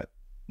replace that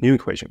new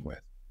equation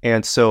with?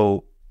 And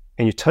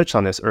you touched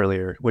on this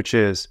earlier, which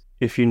is,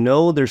 if you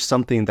know there's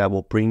something that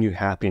will bring you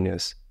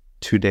happiness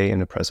today in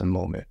the present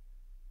moment,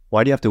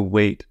 why do you have to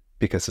wait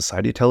because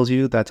society tells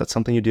you that that's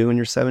something you do in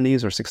your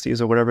 70s or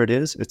 60s or whatever it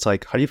is? It's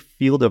like, how do you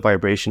feel the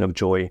vibration of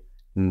joy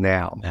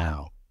now?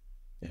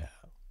 Yeah.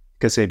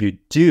 Because if you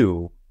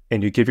do,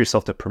 and you give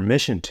yourself the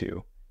permission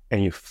to,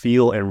 and you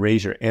feel and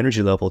raise your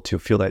energy level to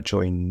feel that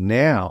joy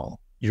now,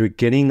 you're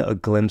getting a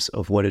glimpse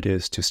of what it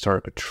is to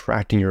start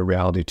attracting your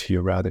reality to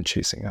you rather than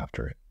chasing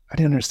after it. I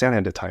didn't understand it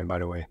at the time, by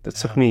the way. That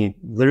took me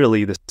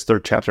literally this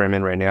third chapter I'm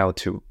in right now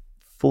to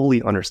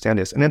fully understand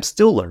this. And I'm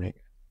still learning,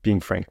 being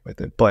frank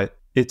with it. But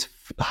it's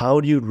how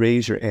do you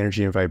raise your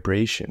energy and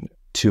vibration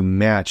to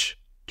match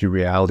the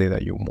reality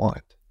that you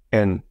want?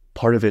 And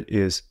part of it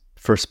is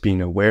first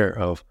being aware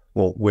of,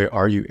 well, where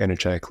are you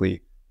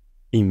energetically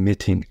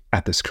emitting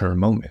at this current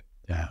moment?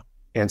 Yeah.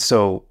 And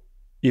so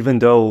even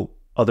though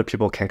other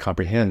people can't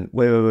comprehend,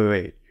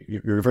 wait,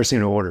 you're reversing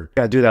the order. You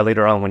gotta do that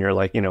later on when you're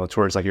like,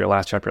 towards like your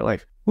last chapter of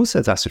life. Who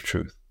says that's the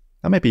truth?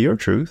 That might be your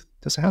truth.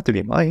 It doesn't have to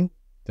be mine.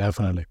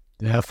 Definitely.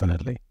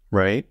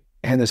 Right?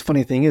 And the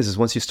funny thing is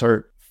once you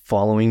start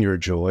following your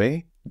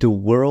joy, the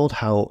world,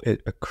 how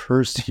it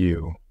occurs to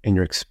you and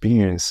your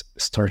experience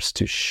starts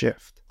to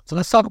shift. So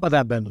let's talk about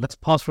that, Ben. Let's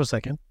pause for a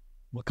second.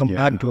 We'll come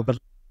back to it, but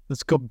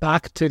let's go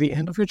back to the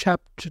end of your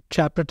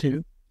chapter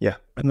 2. Yeah.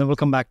 And then we'll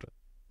come back to it.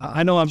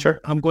 I know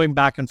I'm going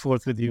back and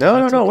forth with you.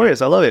 No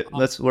worries. I love it.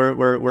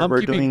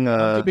 We're doing.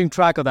 I'm keeping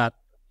track of that.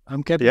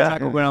 I'm keeping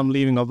track of where I'm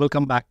leaving, or we'll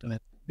come back to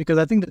it, because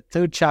I think the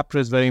third chapter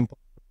is very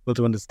important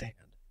to understand,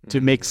 to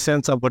make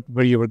sense of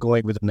where you were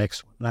going with the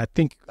next one. And I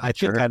think I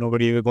know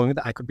where you were going with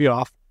that. I could be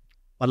off,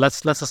 but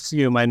let's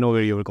assume I know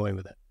where you were going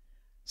with it.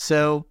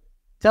 So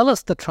tell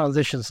us the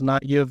transitions. Now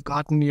you've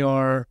gotten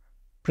your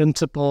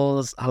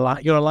principles,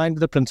 you're aligned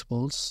with the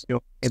principles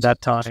at that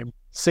time.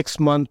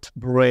 6-month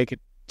break,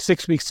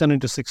 6 weeks turned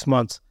into 6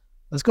 months.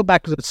 Let's go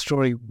back to that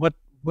story.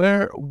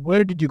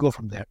 Where did you go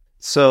from there?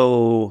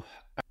 So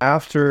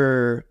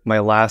after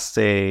my last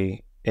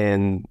day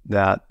in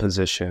that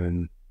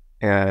position,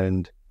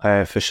 and I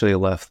officially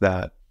left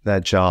that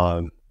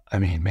job, I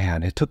mean,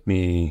 man, it took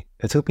me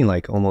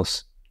like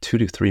almost 2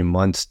 to 3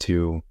 months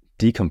to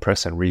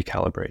decompress and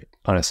recalibrate,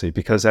 honestly,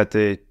 because at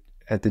the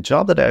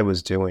job that I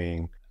was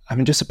doing, I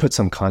mean, just to put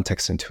some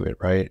context into it,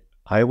 right?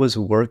 I was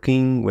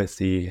working with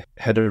the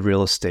head of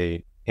real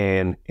estate,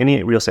 and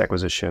any real estate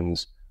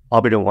acquisitions,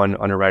 I'll be the one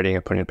underwriting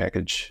and putting a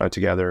package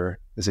together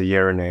as a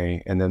year and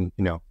then,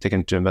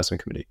 taking it to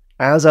investment committee.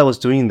 As I was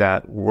doing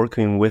that,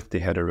 working with the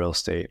head of real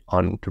estate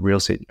on the real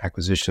estate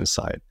acquisition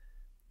side,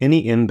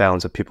 any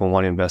inbounds of people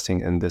wanting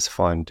investing in this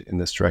fund, in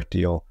this direct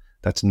deal,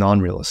 that's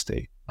non-real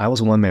estate. I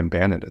was a one-man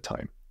band at the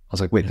time. I was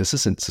like, wait, this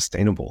isn't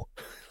sustainable.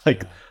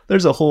 Like,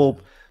 there's a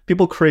whole,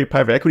 people create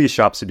private equity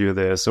shops to do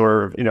this,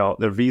 or,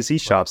 their VC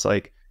shops.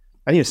 Like,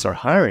 I need to start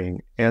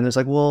hiring. And it's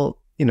like, well,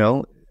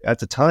 at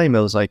the time,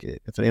 it was like,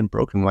 if it ain't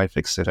broken, why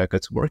fix it? Like,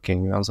 it's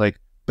working. And I was like,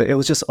 but it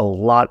was just a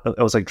lot.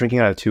 I was like drinking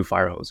out of 2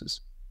 fire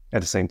hoses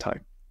at the same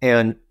time.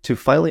 And to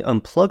finally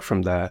unplug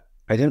from that,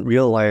 I didn't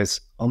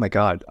realize, oh my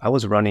God, I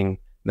was running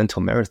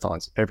mental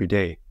marathons every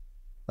day,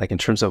 like in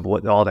terms of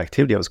what all the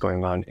activity that was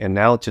going on. And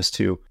now just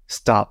to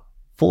stop,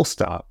 full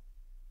stop,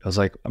 I was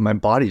like, my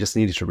body just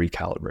needed to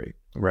recalibrate,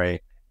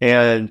 right?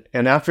 And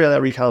after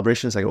that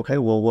recalibration, it's like, okay,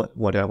 well,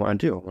 what do I want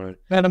to do?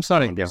 Man, I'm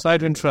sorry. Sorry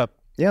to interrupt.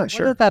 Yeah,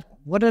 sure.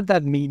 What did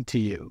that mean to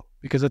you?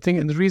 Because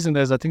and the reason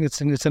is, I think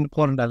it's an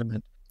important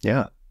element.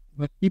 Yeah.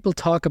 When people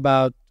talk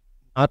about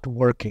not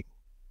working,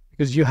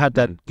 because you had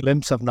that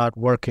glimpse of not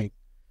working,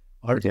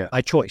 or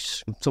by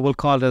choice. So we'll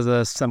call it as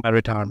a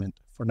semi-retirement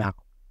for now,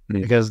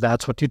 because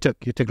that's what you took.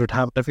 You took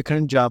retirement of your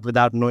current job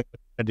without knowing what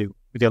to do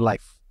with your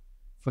life.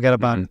 Forget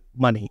about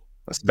money.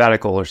 A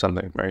sabbatical or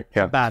something, right?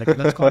 Yeah. Sabbatical.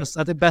 Let's call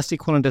it, the best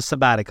equivalent is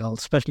sabbatical,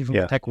 especially from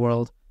the tech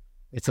world.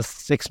 It's a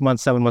 6-month,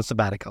 7-month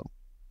sabbatical.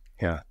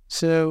 Yeah.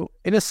 So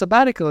in a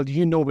sabbatical,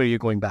 you know where you're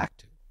going back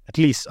to, at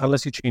least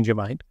unless you change your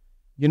mind.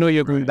 You know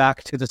you're going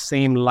back to the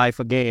same life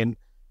again.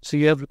 So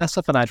you have less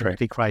of an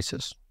identity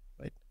crisis,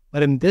 right?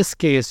 But in this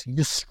case,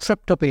 you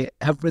stripped away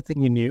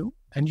everything you knew,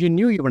 and you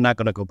knew you were not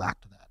going to go back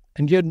to that.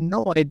 And you had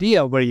no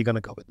idea where you're going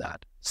to go with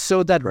that.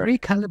 So that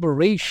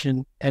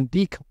recalibration and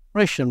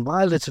decompression,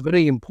 while it's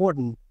very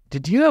important,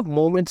 did you have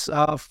moments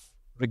of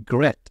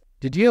regret?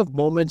 Did you have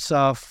moments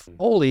of,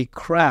 holy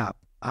crap,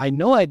 I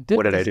know I did.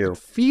 What did I do? It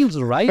feels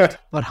right,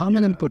 but how am I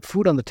going to put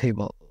food on the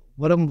table?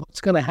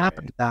 What's going to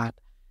happen to that?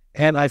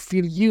 And I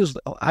feel used.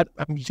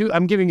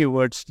 I'm giving you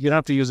words. You don't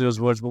have to use those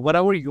words, but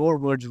whatever your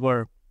words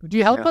were, could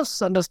you help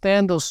us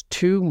understand those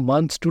 2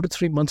 to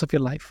 3 months of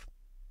your life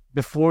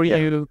before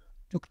you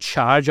took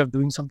charge of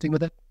doing something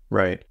with it?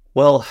 Right.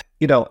 Well,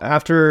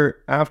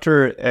 after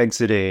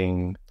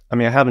exiting, I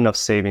mean, I have enough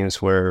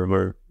savings where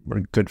we're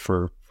good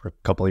for a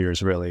couple of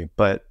years, really.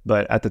 But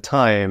at the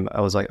time,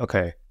 I was like,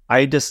 okay,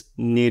 I just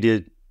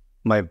needed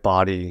my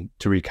body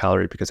to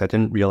recalibrate because I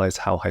didn't realize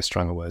how high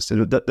strung it was.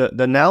 The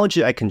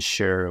analogy I can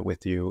share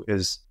with you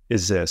is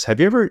this. Have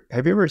you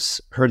ever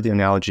heard the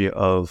analogy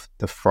of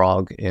the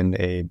frog in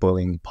a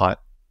boiling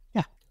pot?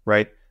 Yeah.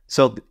 Right?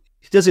 So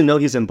he doesn't know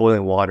he's in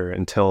boiling water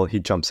until he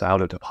jumps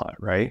out of the pot,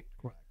 right?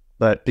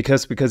 But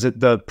because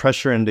the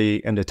pressure and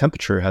the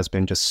temperature has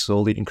been just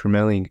slowly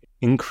incrementally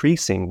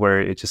increasing,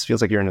 where it just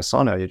feels like you're in a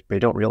sauna, but you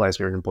don't realize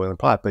you're in a boiling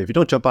pot. But if you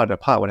don't jump out of the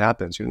pot, what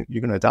happens? You're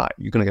going to die.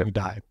 You're going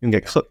to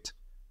get cooked,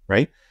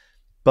 right?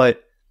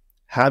 But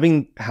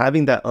having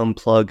that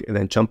unplug and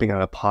then jumping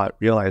out of the pot,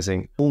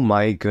 realizing, oh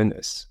my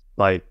goodness,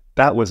 like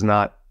that was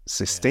not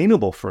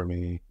sustainable for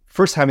me.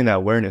 First, having that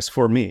awareness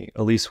for me,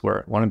 at least where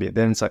I want to be.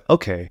 Then it's like,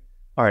 okay,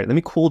 all right, let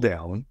me cool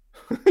down,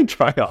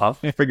 dry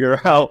off, figure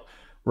out,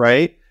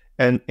 right?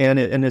 And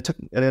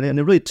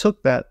it really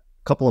took that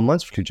couple of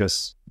months to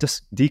just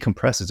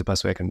decompress is the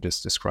best way I can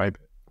just describe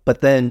it. But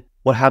then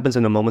what happens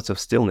in the moments of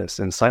stillness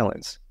and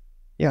silence?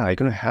 Yeah, you're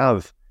going to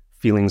have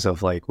feelings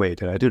of like, wait,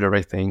 did I do the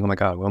right thing? Oh my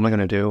God, what am I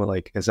going to do?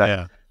 Like, is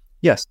that,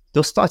 yes,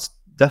 those thoughts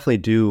definitely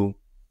do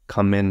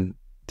come in,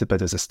 but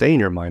does it stay in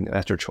your mind?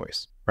 That's your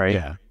choice, right?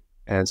 Yeah.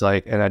 And it's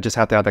like, and I just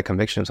have to have that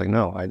conviction. It's like,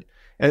 no,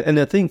 and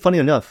the thing, funny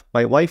enough,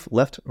 my wife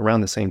left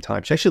around the same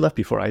time. She actually left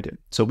before I did.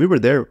 So we were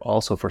there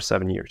also for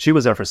 7 years. She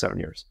was there for 7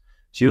 years.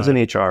 She was in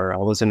HR. I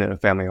was in a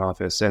family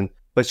office.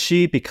 But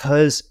she,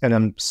 because, and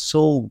I'm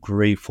so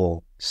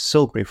grateful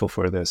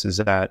for this, is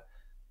that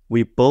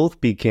we both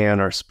began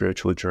our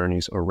spiritual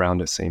journeys around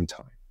the same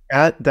time.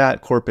 At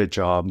that corporate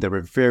job, they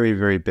were very,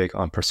 very big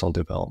on personal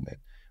development.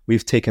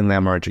 We've taken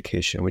Lamar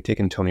Education. We've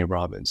taken Tony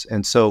Robbins.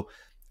 And so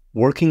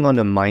working on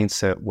the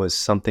mindset was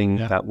something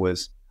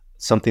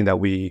that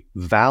we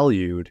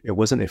valued. It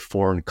wasn't a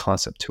foreign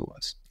concept to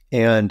us.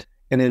 And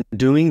in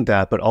doing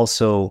that, but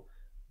also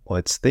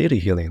what's theta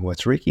healing,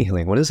 what's Reiki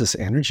healing, what is this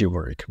energy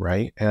work,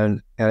 right?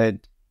 And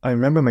I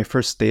remember my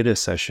first theta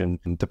session,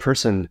 the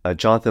person,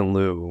 Jonathan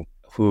Liu,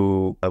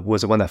 who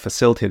was the one that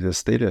facilitated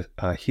this theta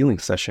healing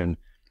session.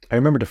 I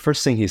remember the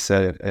first thing he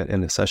said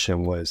in the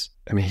session was,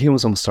 I mean, he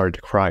was almost started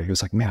to cry. He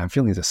was like, man, I'm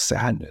feeling this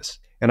sadness.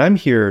 And I'm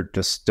here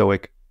just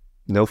stoic,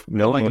 no like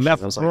emotion.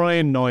 left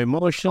brain, no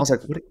emotion. I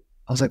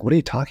was like, what are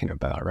you talking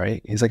about,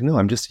 right? He's like, no,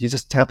 you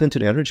just tapped into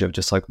the energy of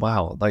just like,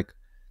 wow, like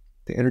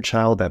the inner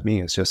child that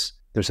me is just,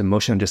 there's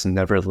emotion just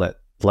never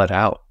let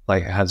out.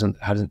 Like it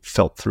hasn't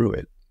felt through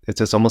it. It's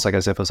just almost like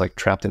as if it was like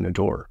trapped in a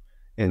door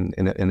in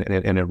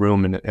a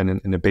room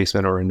in the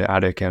basement or in the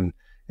attic, and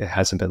it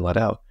hasn't been let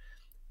out.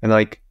 And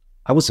like,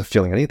 I wasn't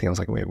feeling anything. I was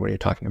like, wait, what are you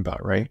talking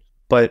about, right?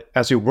 But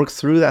as we worked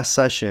through that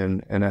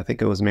session, and I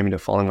think it was maybe the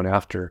following one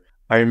after,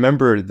 I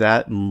remember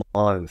that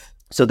month.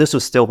 So this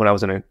was still when I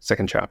was in a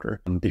second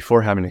chapter,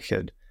 before having a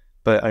kid.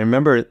 But I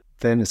remember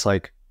then it's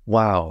like,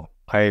 wow,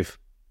 I've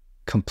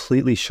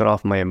completely shut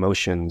off my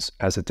emotions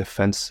as a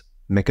defense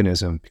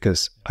mechanism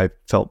because I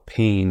felt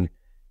pain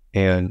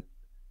and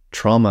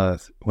trauma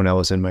when I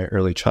was in my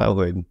early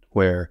childhood,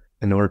 where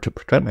in order to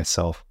protect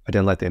myself, I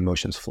didn't let the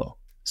emotions flow.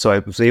 So I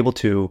was able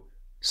to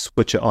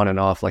switch it on and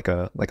off like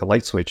a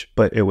light switch,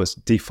 but it was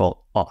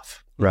default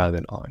off rather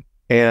than on.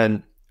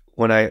 And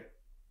when I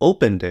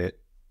opened it,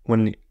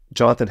 when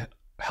Jonathan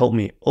helped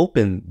me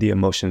open the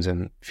emotions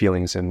and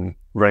feelings and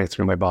running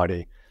through my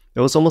body, it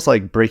was almost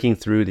like breaking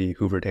through the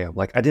Hoover Dam.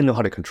 Like I didn't know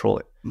how to control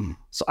it.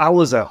 So I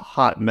was a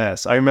hot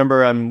mess. I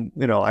remember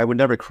I would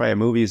never cry at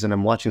movies, and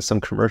I'm watching some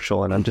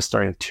commercial and I'm just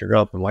starting to tear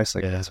up, and wife's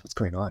like, what's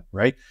going on?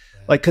 Right?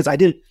 Like, cause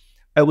it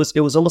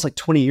was almost like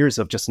 20 years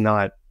of just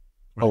not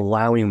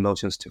allowing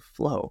emotions to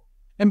flow.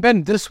 And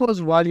Ben, this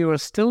was while you were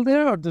still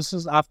there, or this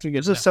is after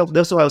you? This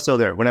was while I was still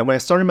there. When I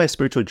started my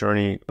spiritual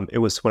journey, it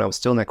was when I was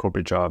still in that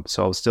corporate job.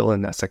 So I was still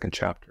in that second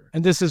chapter.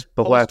 And this is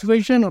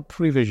post-vision or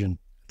pre-vision?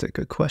 It's a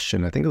good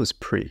question. I think it was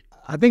pre.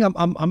 I think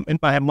I'm in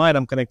my mind,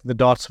 I'm connecting the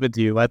dots with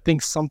you. I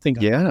think something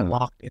got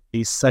unlocked in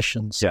these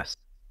sessions. Yes.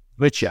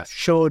 Which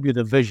showed you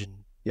the vision.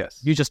 Yes.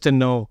 You just didn't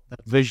know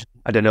that vision.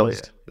 I didn't know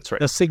it. That's right.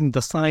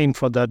 The sign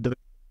for that,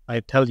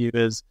 I tell you,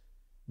 is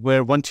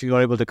where once you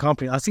are able to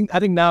comprehend. I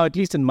think now, at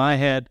least in my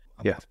head,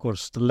 of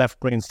course, the left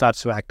brain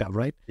starts to act up,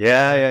 right?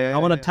 Yeah. I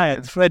want to tie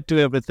a thread to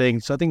everything.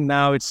 So I think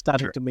now it's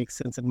starting to make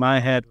sense in my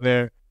head,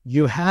 where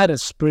you had a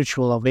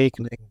spiritual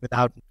awakening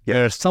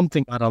where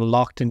something got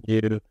unlocked in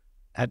you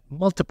at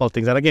multiple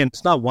things. And again,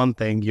 it's not one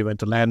thing. You went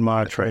to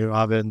Landmark, Tony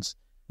Robbins,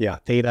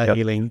 Theta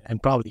Healing,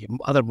 and probably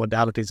other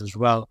modalities as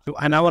well.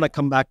 And I want to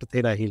come back to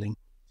Theta Healing.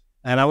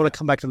 And I want to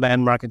come back to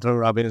Landmark and Tony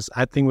Robbins.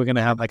 I think we're going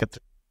to have like a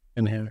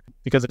in here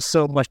because there's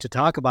so much to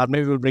talk about.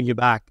 Maybe we'll bring you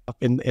back up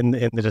in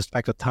the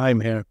respect of time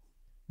here.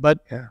 But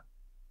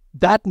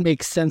that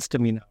makes sense to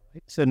me now,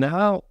 right? So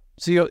now,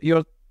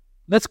 you're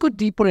let's go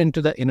deeper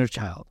into the inner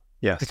child.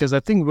 Yes. Because I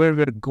think where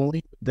we're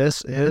going with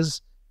this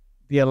is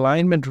the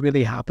alignment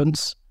really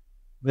happens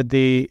with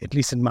at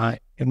least in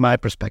my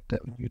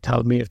perspective. You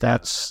tell me if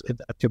that's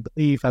your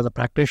belief as a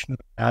practitioner,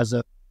 as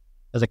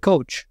a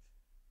coach,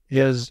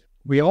 is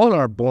we all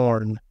are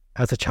born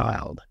as a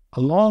child.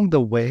 Along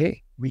the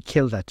way, we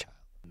kill that child.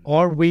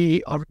 Or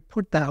we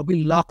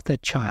lock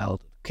that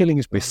child. Killing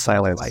is we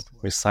silence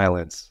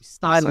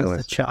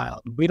the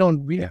child. We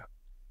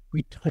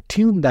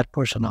tune that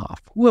person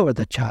off, whoever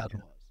the child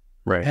was.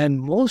 Right. And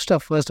most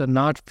of us are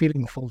not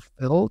feeling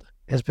fulfilled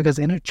is because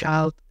the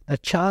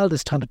child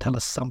is trying to tell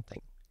us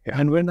something. Yeah.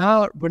 And we're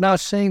now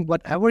saying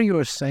whatever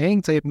you're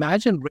saying. So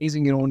imagine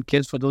raising your own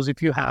kids. For those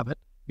of you who have it,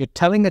 you're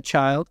telling a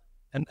child,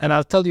 and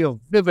I'll tell you a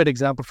vivid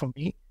example from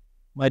me.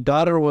 My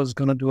daughter was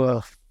going to do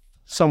a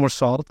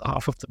somersault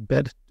off of the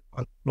bed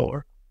on the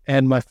floor.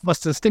 And my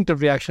first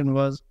instinctive reaction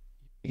was,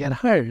 you get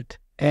hurt.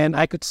 And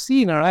I could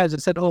see in her eyes, I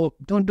said, oh,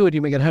 don't do it,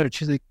 you may get hurt.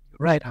 She's like,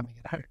 right, I may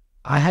get hurt.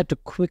 I had to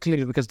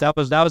quickly, because that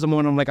was the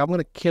moment I'm like, I'm going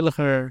to kill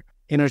her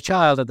inner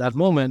child at that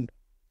moment.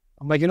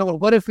 I'm like,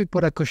 what if we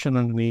put a cushion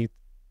underneath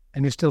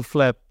and you still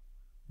flip?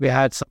 We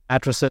had some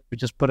mattresses we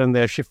just put in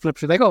there. She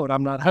flips, she's like, oh,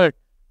 I'm not hurt.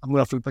 I'm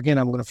going to flip again.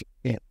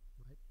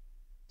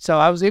 So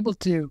I was able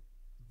to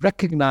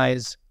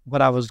recognize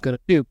what I was going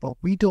to do, but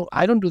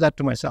I don't do that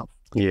to myself.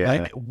 Yeah.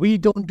 Right? We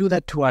don't do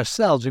that to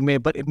ourselves.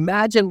 But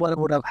imagine what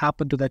would have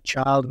happened to that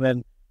child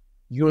when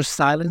you're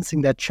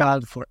silencing that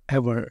child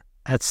forever.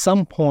 At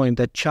some point,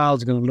 that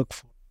child's going to look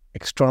for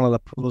external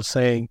approval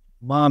saying,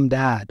 Mom,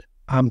 Dad,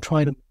 I'm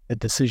trying to make a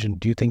decision.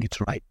 Do you think it's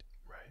right?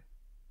 Right.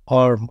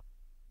 Or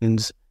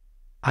means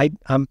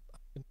I'm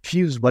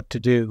confused what to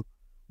do.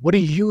 What do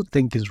you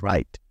think is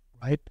right?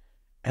 Right?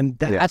 And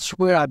that's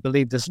where I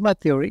believe, this is my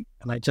theory,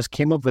 and I just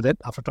came up with it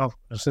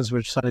since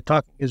we started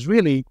talking, is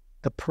really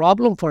the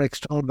problem for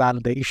external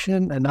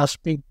validation and us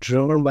being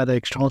driven by the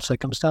external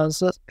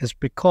circumstances is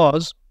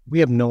because we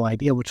have no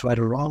idea what's right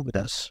or wrong with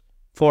us,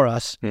 for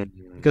us,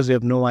 because we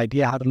have no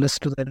idea how to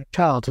listen to the inner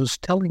child who's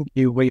telling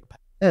you where your path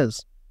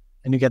is,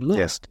 and you get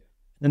lost.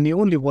 And the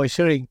only voice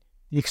hearing,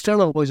 the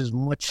external voice is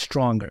much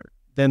stronger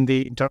than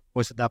the internal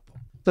voice at that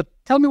point. So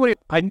tell me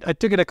I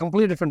took it a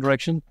completely different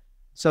direction.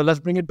 So let's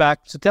bring it back.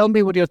 So tell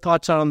me what your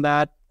thoughts are on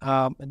that,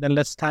 and then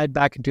let's tie it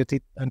back into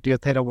your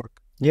theta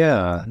work.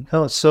 Yeah.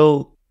 No,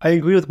 so I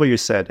agree with what you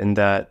said in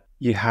that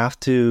you have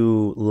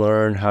to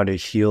learn how to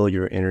heal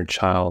your inner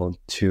child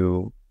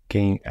to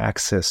gain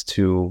access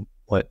to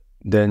what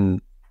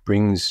then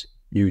brings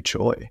you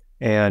joy.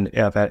 And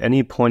if at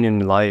any point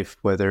in life,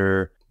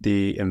 whether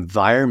the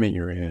environment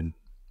you're in,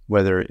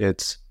 whether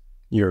it's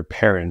your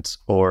parents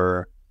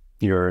or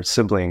your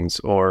siblings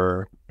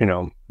or,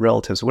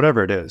 relatives,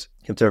 whatever it is,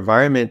 if the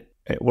environment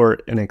or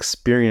an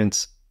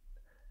experience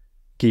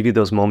gave you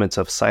those moments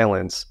of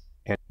silence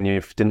and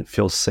you didn't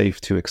feel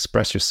safe to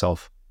express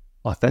yourself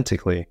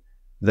authentically,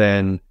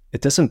 then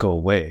it doesn't go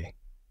away.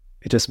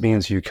 It just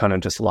means you kind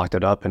of just locked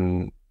it up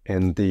in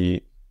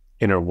the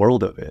inner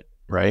world of it,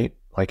 right?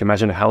 Like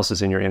imagine a house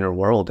is in your inner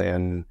world,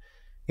 and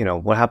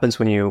what happens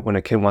when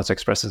a kid wants to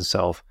express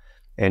himself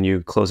and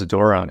you close the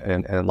door on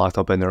and locked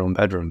up in their own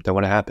bedroom, then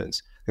what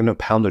happens? They're going to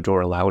pound the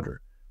door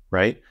louder,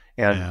 right?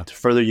 And the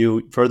further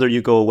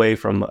you go away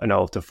from,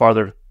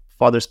 the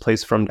farthest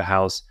place from the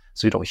house,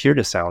 so you don't hear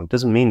the sound,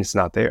 doesn't mean it's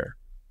not there.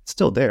 It's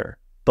still there.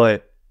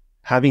 But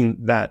having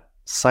that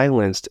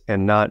silenced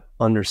and not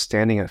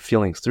understanding and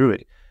feeling through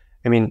it.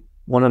 I mean,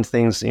 one of the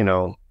things,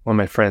 one of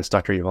my friends,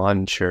 Dr.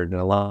 Yvonne, shared in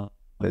a lot,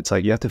 it's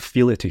like you have to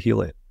feel it to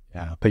heal it.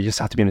 Yeah. But you just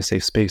have to be in a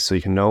safe space so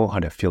you can know how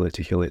to feel it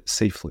to heal it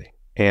safely.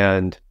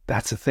 And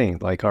that's the thing.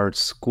 Like our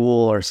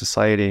school, our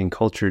society and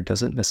culture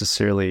doesn't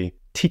necessarily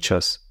teach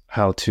us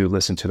how to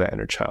listen to that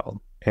inner child.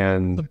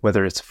 And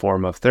whether it's a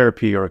form of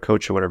therapy or a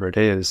coach or whatever it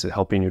is,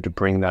 helping you to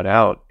bring that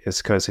out is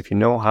because if you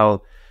know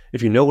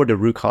where the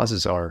root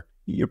causes are,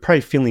 you're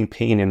probably feeling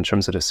pain in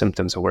terms of the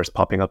symptoms of where it's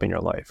popping up in your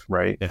life,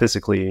 right? Yeah.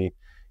 Physically,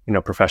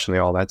 professionally,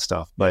 all that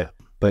stuff. But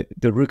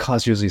the root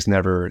cause usually is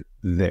never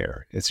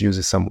there. It's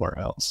usually somewhere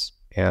else.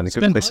 And a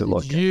good place to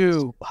look.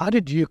 How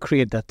did you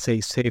create that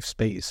safe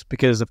space?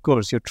 Because of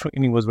course your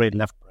training was very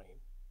left brain.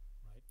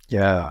 Right?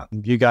 Yeah.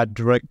 You got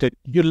directed.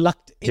 You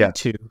lucked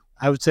into.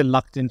 I would say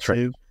lucked into.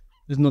 Right.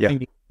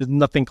 There's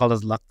nothing called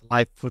as luck.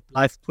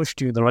 Life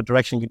pushed you in the right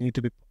direction. You need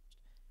to be pushed.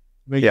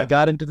 Where you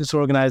got into this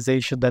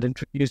organization that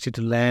introduced you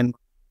to Len,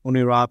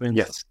 Tony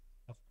Robbins,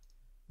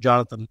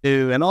 Jonathan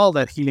Liu, and all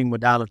that healing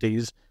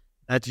modalities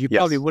that you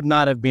probably would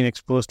not have been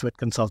exposed to at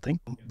consulting,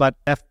 but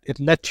it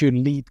let you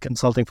lead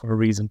consulting for a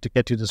reason to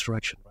get you this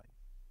direction. Right?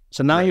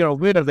 So now you're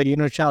aware that the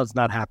inner child is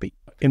not happy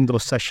in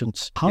those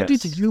sessions. How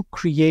did you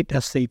create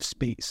a safe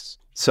space?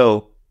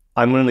 So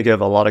I'm going to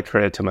give a lot of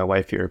credit to my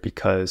wife here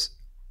because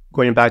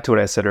going back to what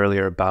I said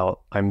earlier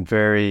about I'm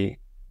very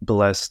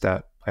blessed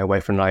that my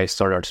wife and I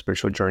started our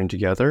spiritual journey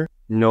together,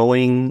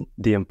 knowing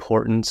the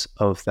importance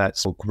of that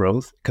soul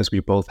growth because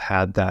we both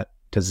had that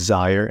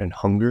desire and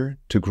hunger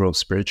to grow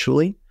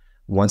spiritually.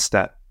 Once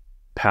that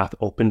path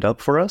opened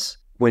up for us,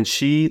 when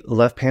she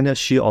left Panda,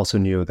 she also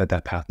knew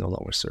that path no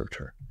longer served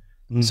her.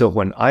 So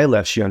when I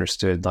left, she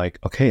understood like,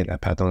 okay,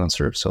 that path no longer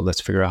serves. So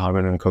let's figure out how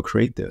we're going to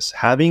co-create this.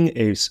 Having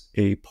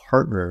a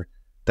partner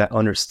that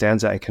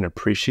understands that and can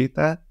appreciate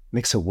that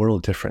makes a world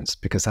of difference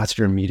because that's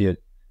your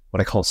immediate,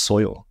 what I call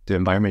soil, the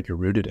environment you're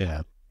rooted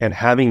in. And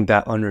having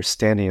that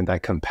understanding and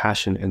that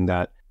compassion in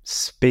that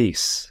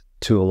space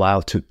to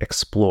allow to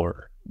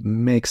explore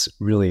makes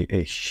really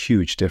a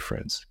huge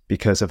difference.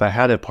 Because if I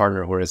had a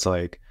partner where it's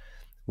like,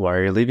 why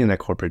are you leaving that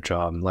corporate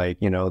job? Like,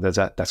 that's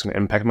going to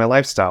impact my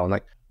lifestyle. And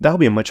like, that would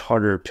be a much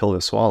harder pill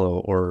to swallow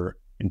or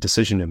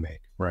decision to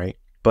make, right?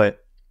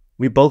 But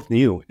we both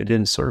knew it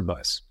didn't serve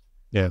us.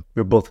 Yeah.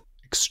 We were both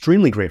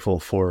extremely grateful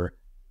for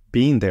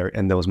being there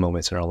in those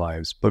moments in our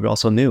lives. But we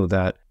also knew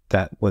that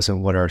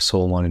wasn't what our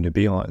soul wanted to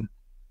be on,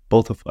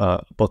 both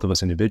of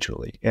us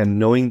individually.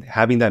 And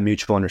having that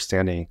mutual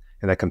understanding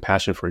and that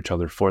compassion for each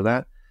other for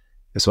that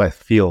is what I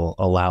feel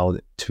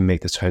allowed to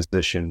make this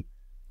transition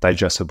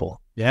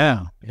digestible.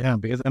 Yeah,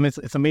 because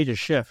it's a major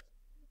shift.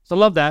 So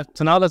love that.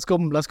 So now let's go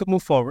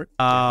move forward.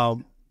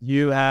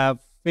 You have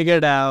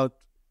figured out,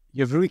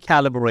 you've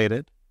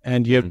recalibrated,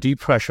 and you have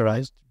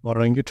depressurized,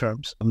 borrowing your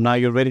terms. Now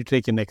you're ready to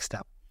take your next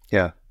step.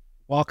 Yeah.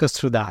 Walk us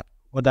through that.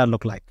 What'd that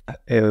look like?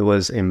 It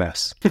was a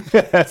mess.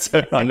 That's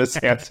an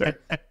honest answer.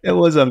 It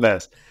was a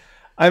mess.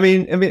 I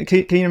mean,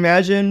 can you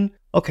imagine?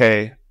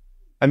 Okay,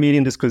 I'm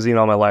eating this cuisine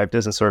all my life.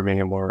 Doesn't serve me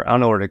anymore. I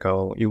don't know where to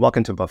go. You walk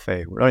into a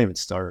buffet. We don't even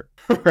start,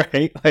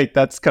 right? Like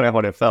that's kind of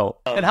what it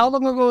felt. And how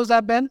long ago was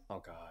that, Ben?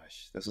 Oh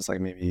gosh, this was like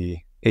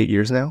maybe 8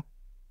 years now.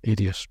 8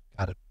 years.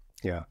 Got it.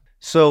 Yeah.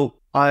 So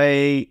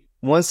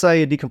once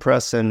I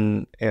decompress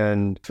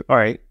and all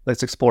right,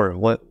 let's explore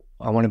what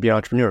I want to be an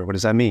entrepreneur. What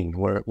does that mean?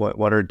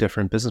 What are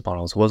different business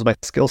models? What was my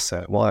skill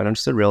set? Well, I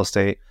understood real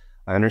estate.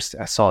 I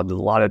saw a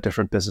lot of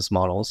different business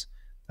models.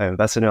 I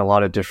invested in a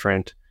lot of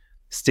different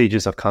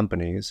stages of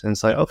companies. And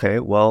it's like, okay,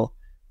 well,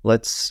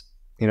 let's,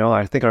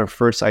 I think our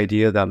first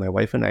idea that my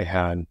wife and I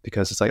had,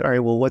 because it's like, all right,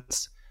 well,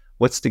 what's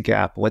the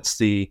gap? What's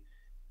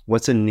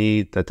a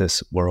need that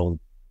this world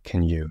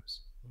can use?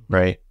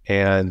 Right.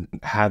 And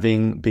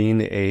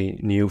being a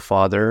new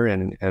father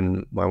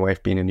and my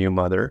wife being a new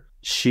mother,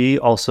 she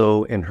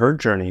also, in her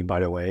journey, by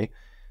the way,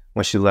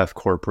 when she left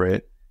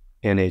corporate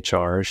in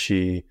HR,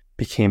 she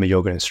became a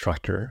yoga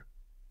instructor.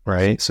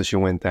 right? So she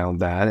went down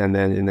that, and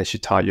then she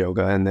taught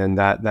yoga, and then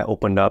that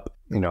opened up,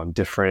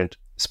 different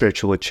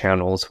spiritual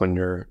channels when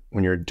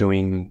you're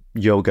doing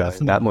yoga,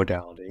 Definitely. that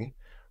modality,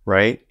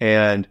 right?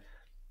 And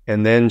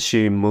then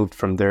she moved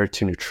from there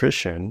to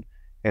nutrition,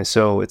 and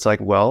so it's like,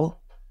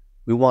 well,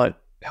 we want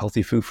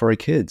healthy food for our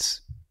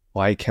kids.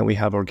 Why can't we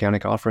have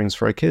organic offerings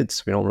for our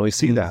kids? We don't really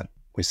see that.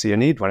 We see a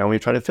need. Why don't we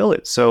try to fill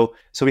it? So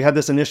we had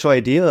this initial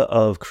idea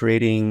of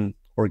creating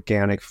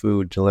organic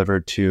food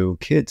delivered to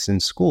kids in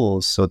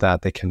schools so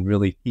that they can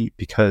really eat,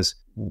 because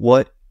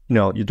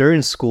you're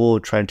in school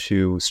trying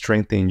to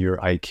strengthen your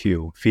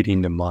IQ,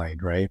 feeding the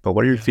mind, right? But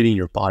what are you feeding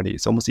your body?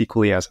 It's almost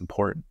equally as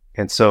important.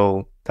 And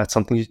so that's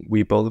something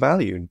we both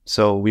valued.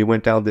 So we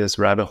went down this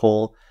rabbit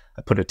hole.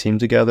 I put a team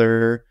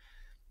together,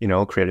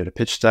 created a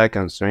pitch deck.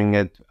 I was doing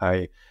it.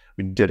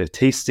 We did a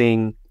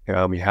tasting.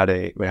 We had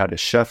a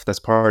chef that's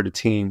part of the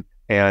team,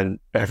 and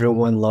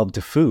everyone loved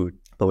the food.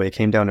 But when it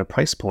came down to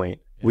price point,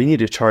 we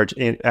needed to charge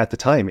at the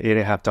time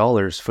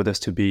 $8.50 for this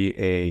to be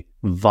a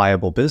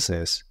viable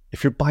business.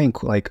 If you're buying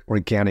like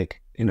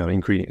organic,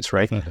 ingredients,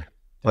 right?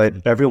 But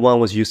everyone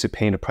was used to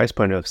paying a price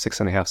point of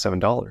 $6.50,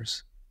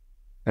 $7.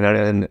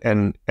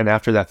 And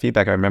after that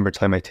feedback, I remember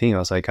telling my team, I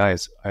was like,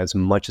 guys, as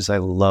much as I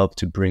love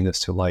to bring this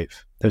to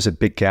life, there's a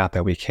big gap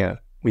that we can't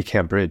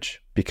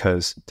bridge,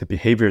 because the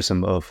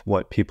behaviorism of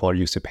what people are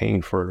used to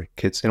paying for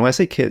kids. And when I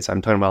say kids,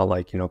 I'm talking about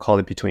like, call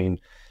it between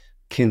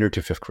kinder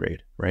to fifth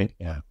grade, right?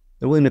 Yeah.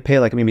 They're willing to pay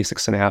like maybe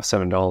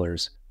 $6.50,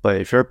 $7. But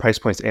if your price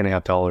point is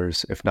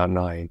 $8.50, if not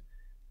 $9,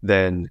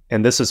 then,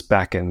 and this is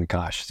back in,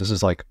 this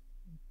is like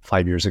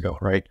 5 years ago,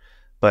 right?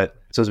 But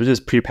so this is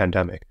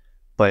pre-pandemic.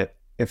 But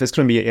if it's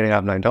going to be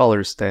 $8.50,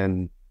 $9,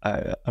 then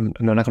I'm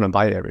not going to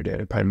buy it every day.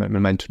 I probably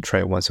might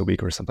try it once a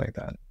week or something like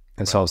that.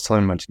 And so I was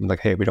telling my team,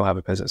 like, hey, we don't have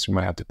a business. We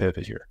might have to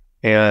pivot here.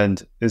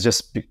 And it's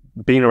just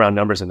being around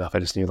numbers enough. I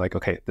just knew like,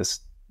 okay,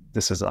 this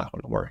is not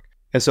going to work.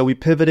 And so we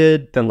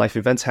pivoted. Then life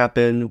events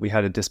happened. We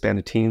had to disband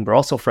the team. We're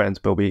also friends,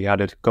 but we had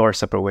to go our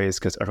separate ways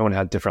because everyone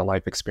had different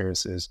life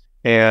experiences.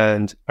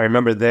 And I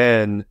remember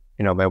then,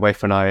 my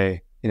wife and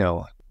I,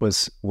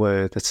 was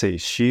with, let's see,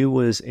 she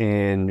was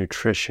in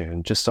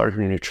nutrition, just started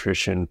her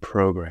nutrition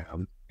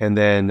program. And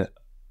then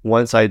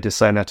once I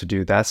decided not to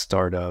do that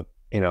startup,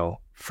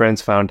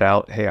 friends found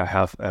out, hey, I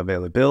have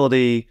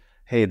availability.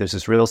 Hey, there's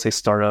this real estate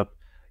startup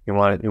you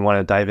want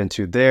to dive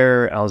into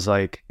there. I was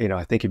like,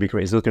 I think it'd be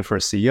great. He's looking for a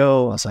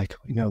CEO. I was like,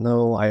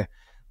 no,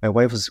 my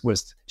wife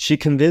was she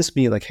convinced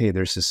me like, hey,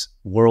 there's this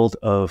world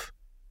of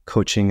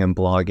coaching and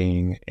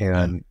blogging.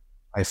 And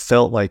I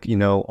felt like,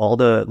 all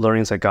the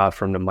learnings I got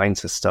from the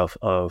mindset stuff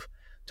of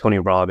Tony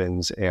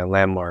Robbins and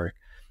Landmark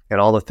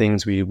and all the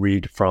things we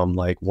read from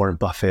like Warren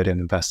Buffett and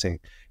investing.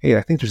 Hey,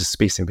 I think there's a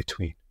space in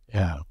between.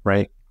 Yeah.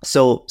 Right.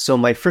 So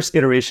my first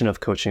iteration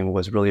of coaching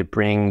was really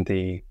bring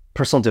the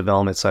personal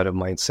development side of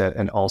mindset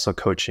and also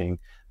coaching,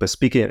 but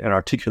speak it and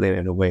articulate it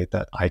in a way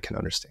that I can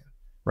understand.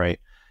 Right.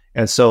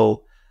 And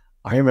so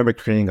I remember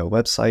creating a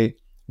website,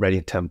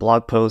 writing 10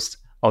 blog posts.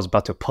 I was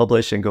about to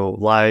publish and go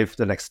live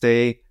the next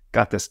day.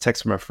 Got this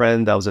text from a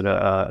friend that was an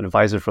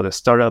advisor for the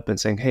startup and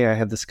saying, hey, I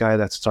have this guy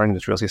that's starting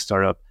this real estate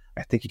startup.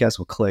 I think you guys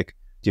will click.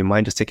 Do you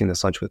mind just taking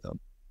this lunch with them?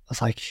 I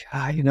was like,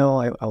 I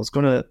was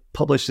going to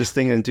publish this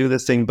thing and do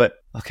this thing, but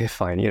okay,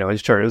 fine.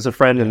 Sure. It was a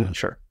friend and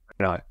sure.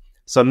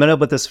 So I met up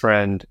with this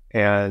friend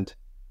and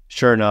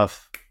sure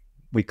enough,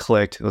 we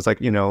clicked. It was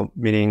like,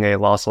 meeting a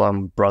lost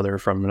alum brother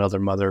from another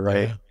mother.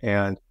 Right.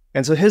 Yeah.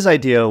 And so his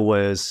idea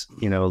was,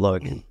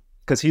 look,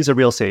 because he's a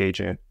real estate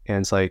agent. And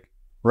it's like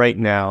right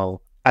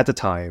now, at the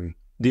time,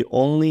 the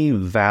only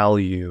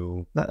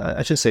value,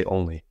 I should say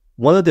only,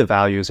 one of the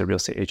values a real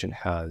estate agent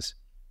has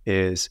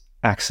is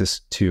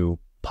access to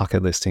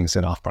pocket listings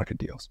and off-market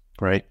deals,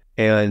 right?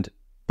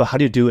 But how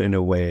do you do it in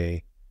a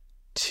way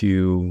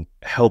to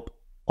help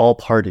all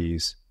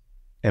parties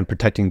and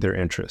protecting their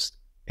interest?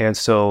 And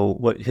so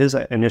what his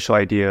initial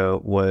idea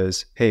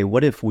was, hey,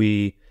 what if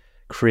we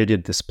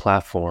created this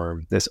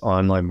platform, this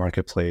online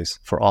marketplace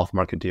for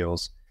off-market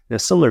deals in a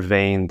similar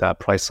vein that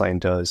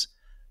Priceline does,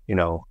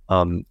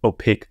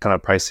 opaque kind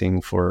of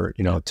pricing for,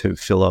 to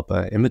fill up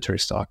inventory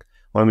stock.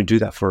 Why don't we do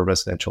that for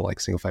residential, like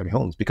single family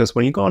homes? Because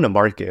when you go on the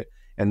market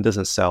and it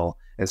doesn't sell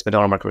and it's been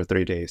on the market for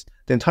 30 days,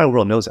 the entire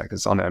world knows that because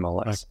it's on the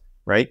MLS,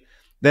 right?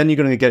 Then you're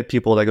going to get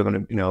people that are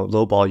going to,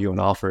 lowball you on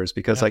offers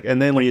because and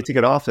then when you take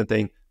it off the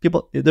thing,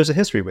 there's a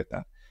history with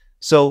that.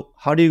 So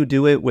how do you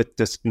do it with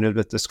this,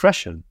 with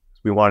discretion?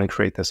 We want to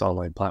create this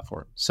online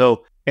platform.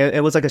 So and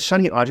it was like a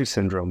shiny object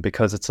syndrome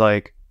because it's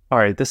like, all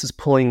right, this is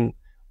pulling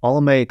all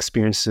of my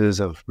experiences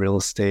of real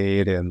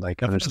estate and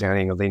like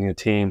understanding of leading a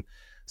team.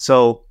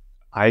 So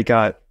I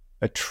got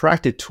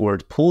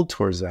pulled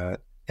towards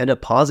that, ended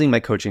up pausing my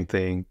coaching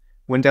thing,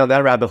 went down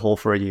that rabbit hole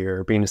for a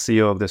year, being the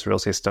CEO of this real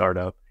estate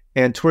startup.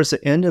 And towards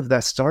the end of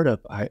that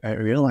startup, I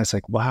realized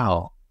like,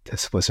 wow,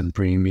 this wasn't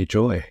bringing me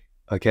joy.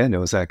 Again, it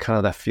was that kind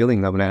of that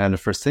feeling that when I had the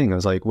first thing, I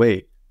was like,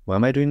 wait, why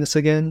am I doing this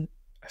again?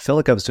 I felt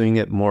like I was doing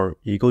it more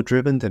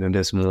ego-driven than it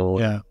is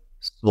more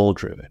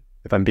soul-driven,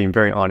 if I'm being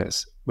very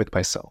honest with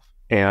myself.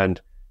 And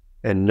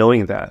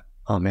knowing that,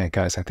 oh man,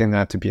 guys, I think I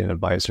have to be an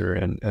advisor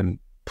and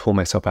pull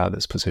myself out of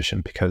this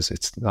position because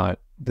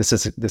this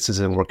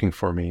isn't working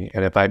for me.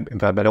 And if I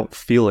don't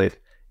feel it,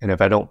 and if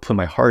I don't put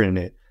my heart in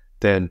it,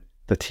 then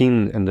the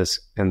team and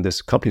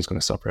this company is going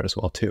to suffer as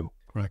well too.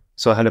 Correct.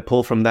 So I had to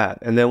pull from that.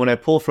 And then when I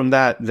pulled from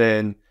that,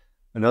 then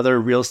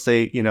another real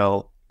estate,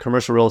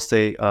 commercial real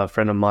estate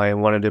friend of mine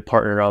wanted to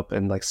partner up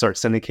and like start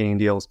syndicating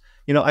deals.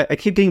 I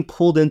keep getting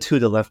pulled into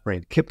the left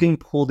brain, kept getting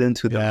pulled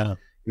into the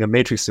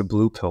matrix, the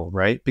blue pill,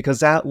 right? Because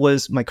that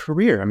was my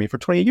career. I mean, for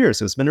 20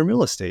 years, it's been in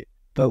real estate.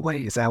 But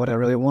wait, is that what I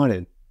really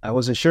wanted? I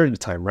wasn't sure at the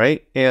time,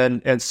 right?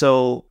 And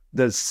so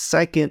the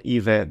second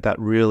event that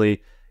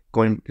really,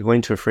 going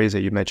to a phrase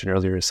that you mentioned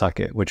earlier,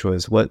 Sake, which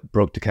was what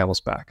broke the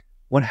camel's back.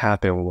 What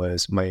happened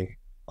was my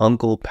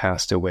uncle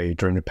passed away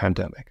during the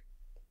pandemic,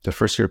 the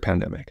first year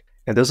pandemic.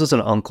 And this was an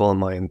uncle of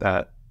mine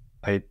that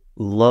I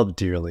loved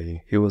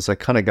dearly. He was the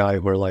kind of guy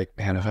where like,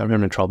 man, if I'm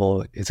in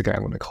trouble, he's the guy I'm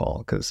going to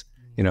call because,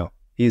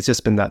 he's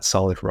just been that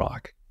solid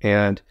rock.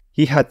 And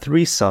he had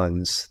 3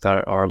 sons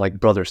that are like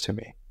brothers to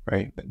me,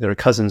 right? They're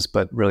cousins,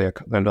 but really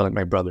they're not like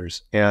my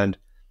brothers. And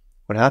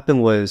what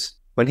happened was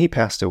when he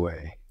passed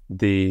away,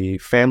 the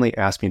family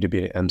asked me to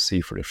be an MC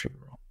for the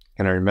funeral.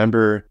 And I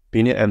remember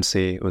being an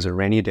MC. It was a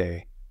rainy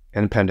day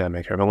and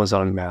pandemic. Everyone was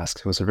on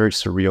masks. It was a very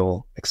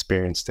surreal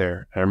experience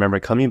there. I remember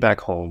coming back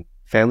home,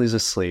 family's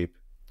asleep.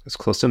 It's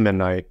close to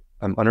midnight.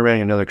 I'm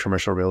underwriting another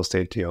commercial real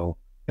estate deal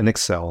in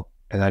Excel.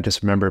 And I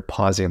just remember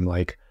pausing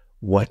like,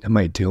 what am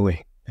I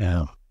doing?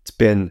 Yeah. It's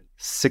been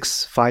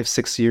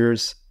 5-6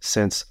 years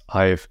since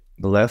I've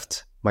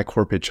left my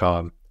corporate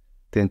job.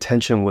 The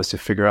intention was to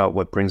figure out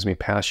what brings me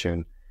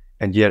passion.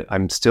 And yet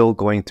I'm still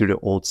going through the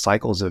old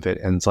cycles of it.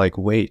 And it's like,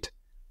 wait,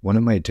 what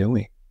am I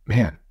doing?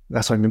 Man,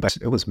 that's what I mean by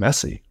it was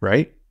messy,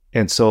 right?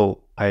 And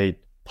so I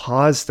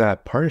paused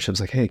that partnership. It's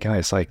like, hey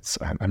guys, like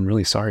I'm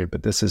really sorry,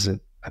 but this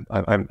isn't,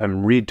 I'm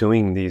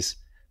redoing these,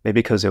 maybe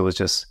because it was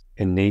just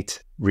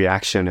innate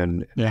reaction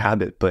and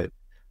habit, but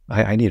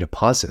I need to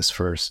pause this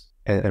first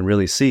and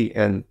really see.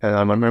 And I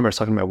remember I was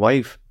talking to my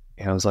wife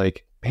and I was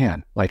like,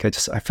 man, like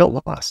I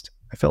felt lost.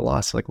 I felt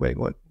lost. Like, wait,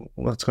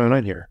 what's going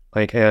on here?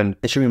 Like, and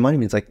it should remind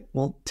me, it's like,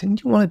 well,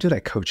 didn't you want to do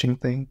that coaching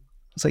thing?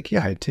 I was like,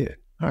 yeah, I did.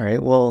 All right.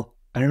 Well,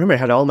 I remember I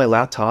had all my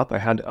laptop.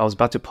 I was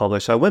about to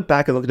publish. So I went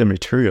back and looked at the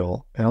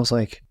material and I was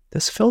like,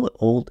 this felt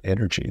old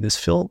energy.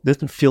 This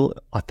didn't feel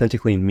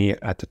authentically me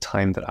at the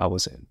time that I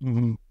was in.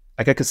 Mm-hmm.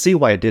 Like I could see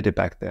why I did it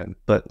back then,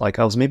 but like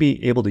I was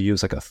maybe able to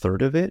use like a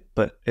third of it,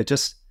 but it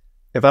just,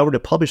 if I were to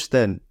publish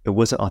then, it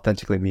wasn't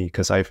authentically me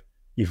because I've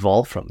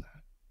evolved from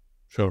that.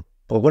 Sure.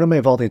 But what am I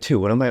evolving to?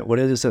 What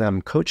is it that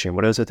I'm coaching?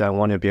 What is it that I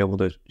want to be able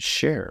to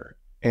share?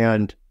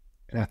 And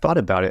I thought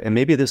about it, and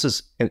maybe this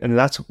is, and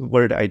that's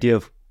where the idea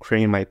of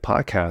creating my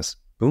podcast,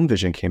 Boom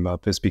Vision, came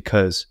up, is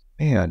because,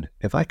 man,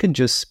 if I can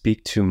just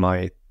speak to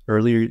my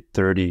earlier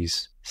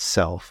 30s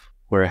self,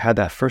 where I had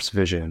that first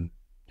vision,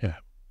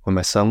 when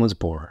my son was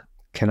born,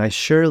 can I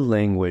share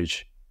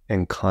language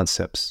and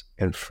concepts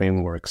and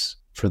frameworks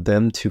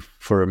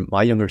for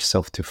my younger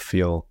self to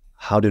feel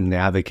how to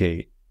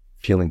navigate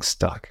feeling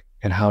stuck?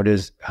 And how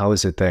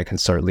is it that I can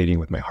start leading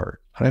with my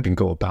heart? How do I even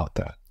go about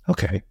that?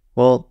 Okay,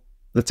 well,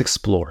 let's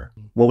explore.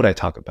 What would I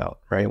talk about,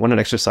 right? One of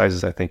the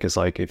exercises I think is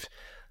like, if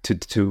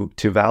to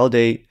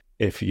validate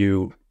if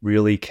you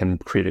really can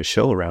create a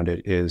show around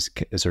it, is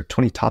there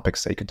 20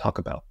 topics that you can talk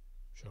about?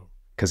 Sure.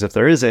 Because if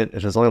there isn't,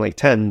 if there's only like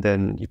 10,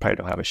 then you probably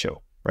don't have a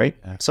show, right?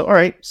 Yeah. So, all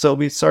right. So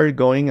we started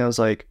going. I was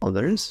like, oh,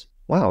 there's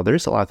a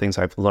lot of things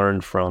I've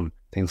learned from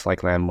things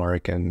like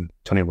Landmark and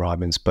Tony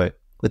Robbins, but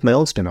with my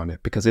own spin on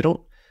it, because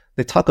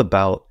they talk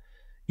about,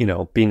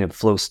 being in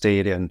flow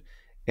state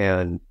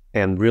and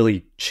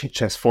really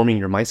transforming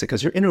your mindset,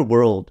 because your inner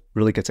world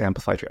really gets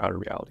amplified to your outer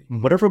reality.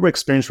 Mm-hmm. Whatever we're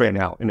experiencing right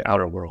now in the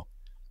outer world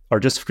are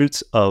just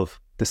fruits of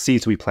the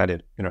seeds we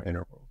planted in our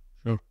inner world.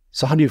 Sure.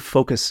 So how do you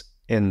focus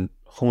and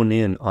hone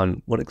in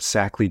on what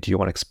exactly do you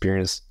want to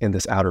experience in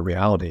this outer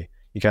reality?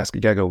 You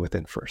gotta go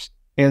within first.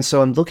 And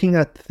so I'm looking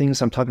at the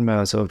things I'm talking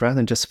about. So rather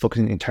than just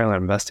focusing entirely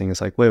on investing,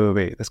 it's like,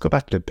 wait, let's go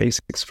back to the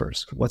basics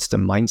first. What's the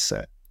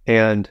mindset?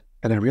 And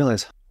I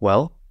realized,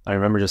 well, I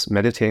remember just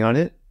meditating on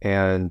it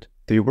and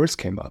 3 words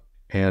came up.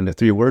 And the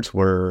 3 words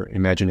were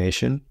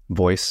imagination,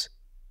 voice,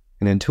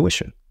 and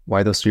intuition.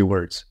 Why those 3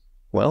 words?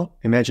 Well,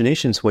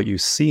 imagination is what you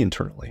see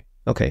internally.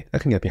 Okay, I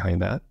can get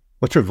behind that.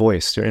 What's your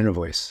voice, your inner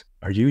voice?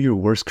 Are you your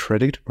worst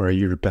critic or are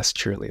you your best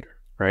cheerleader,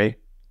 right?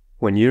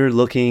 When you're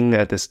looking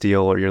at this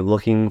deal or you're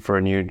looking for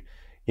a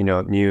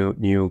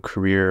new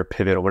career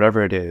pivot or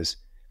whatever it is,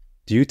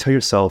 do you tell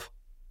yourself,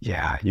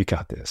 yeah, you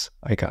got this,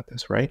 I got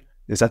this, right?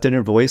 Is that the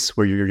inner voice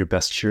where you're your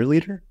best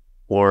cheerleader?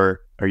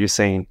 Or are you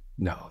saying,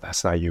 no,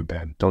 that's not you,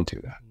 Ben. Don't do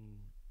that.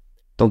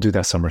 Don't do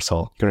that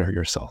somersault. You're going to hurt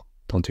yourself.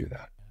 Don't do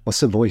that.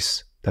 What's the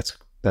voice that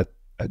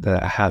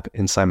I have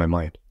inside my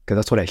mind? Because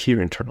that's what I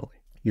hear internally.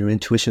 Your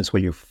intuition is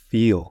what you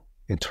feel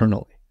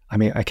internally. I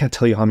mean, I can't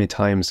tell you how many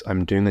times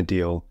I'm doing a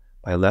deal.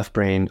 My left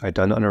brain, I've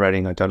done the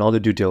underwriting, I've done all the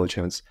due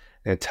diligence,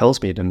 and it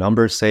tells me the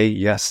numbers say,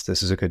 yes,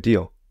 this is a good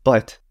deal.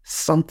 But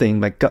something,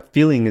 my gut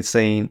feeling is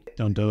saying,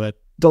 don't do it.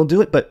 Don't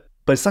do it. But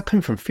it's not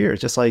coming from fear.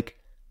 It's just like,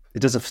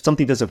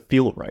 Something doesn't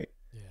feel right.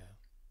 Yeah.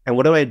 And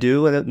what do I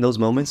do in those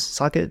moments,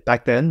 Socket?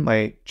 Back then,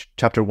 my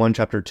chapter 1,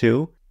 chapter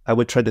 2, I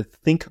would try to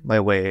think my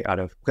way out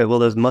of, okay, well,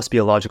 there must be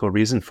a logical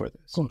reason for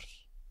this. Of course.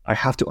 I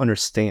have to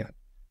understand.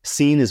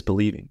 Seeing is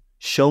believing.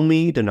 Show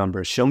me the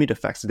numbers, show me the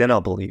facts, then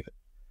I'll believe it.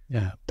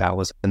 Yeah. That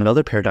was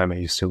another paradigm I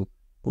used to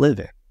live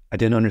in. I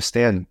didn't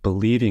understand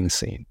believing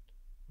seeing.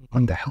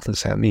 What the hell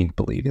does that mean?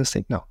 Believing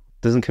seeing? No,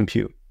 it doesn't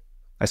compute.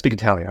 I speak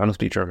Italian. I don't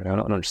speak German. I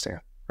don't understand,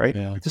 right?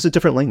 Yeah. It's just a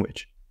different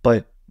language.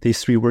 But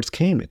these 3 words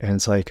came and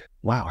it's like,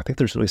 wow, I think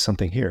there's really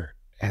something here.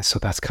 And so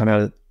that's kind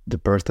of the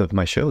birth of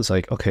my show. It's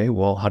like, okay,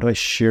 well, how do I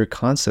share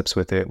concepts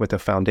with it with the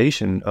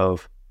foundation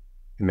of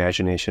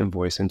imagination,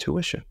 voice,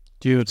 intuition?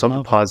 Dude, So I'm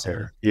gonna pause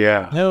there.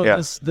 Yeah. No,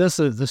 yeah.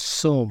 there's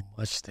so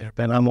much there,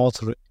 Ben. I'm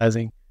also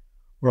realizing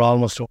we're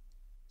almost over.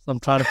 So I'm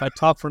trying, if I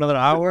talk for another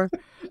hour,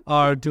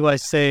 or do I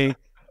say,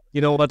 you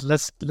know what,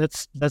 let's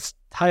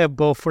tie a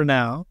bow for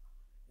now.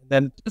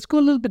 Then let's go a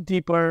little bit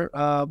deeper,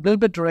 a little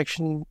bit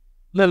direction,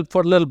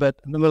 for a little bit,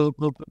 and then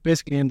we'll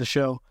basically end the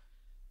show.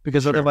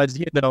 Because Sure. otherwise,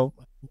 you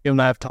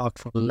and I have talked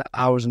for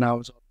hours and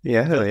hours.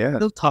 Yeah.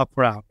 We'll talk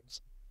for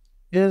hours.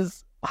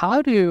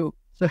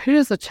 So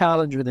here's the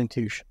challenge with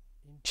intuition.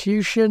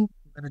 Intuition,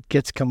 when it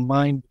gets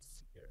combined with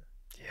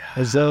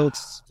fear,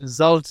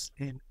 results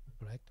in,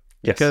 correct?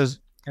 Yes. Because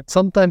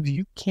sometimes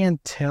you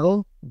can't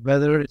tell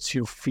whether it's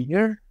your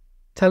fear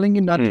telling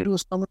you not to do a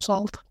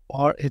somersault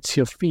or it's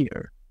your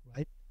fear,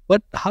 right?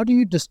 But how do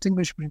you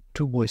distinguish between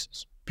 2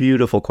 voices?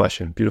 Beautiful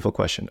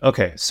question.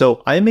 Okay,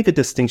 so I make a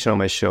distinction on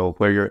my show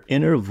where your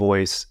inner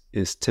voice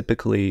is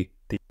typically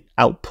the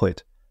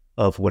output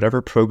of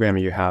whatever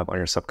programming you have on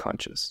your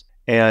subconscious.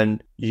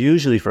 And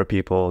usually for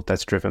people,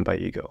 that's driven by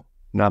ego,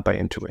 not by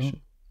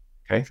intuition.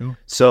 Okay. Sure.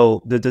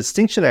 So the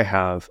distinction I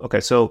have,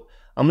 so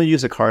I'm going to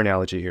use a car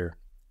analogy here,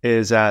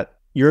 is that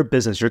your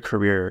business, your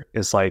career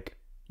is like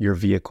your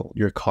vehicle,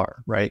 your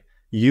car, right?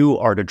 You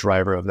are the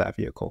driver of that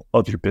vehicle,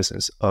 of your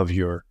business, of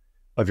your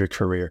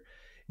career.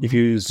 If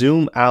you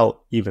zoom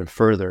out even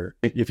further,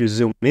 if you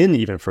zoom in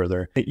even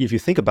further, if you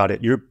think about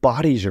it, your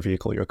body is your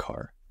vehicle, your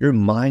car. Your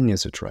mind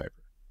is a driver,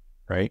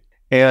 right?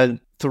 And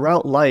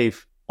throughout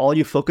life, all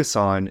you focus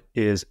on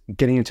is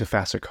getting into a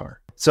faster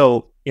car.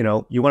 So, you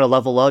want to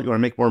level up, you want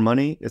to make more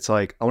money. It's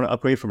like, I want to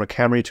upgrade from a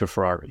Camry to a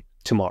Ferrari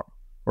tomorrow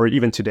or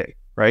even today,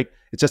 right?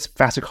 It's just a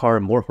faster car,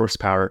 more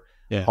horsepower.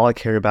 Yeah. All I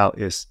care about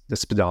is the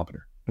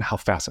speedometer and how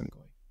fast I'm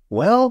going.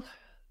 Well,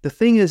 the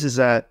thing is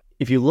that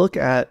if you look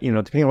at,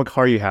 depending on what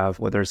car you have,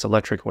 whether it's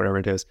electric, whatever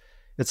it is,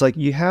 it's like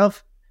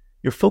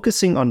you're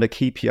focusing on the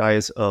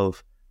KPIs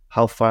of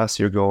how fast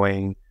you're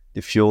going,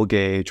 the fuel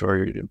gauge or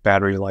your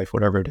battery life,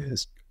 whatever it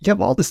is. You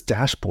have all this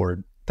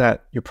dashboard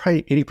that you're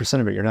probably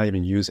 80% of it you're not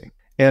even using.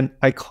 And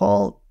I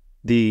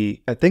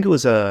think it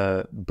was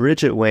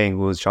Bridget Wang, who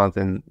was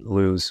Jonathan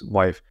Liu's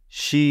wife.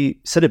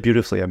 She said it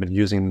beautifully. I've been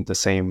using the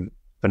same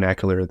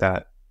vernacular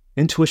that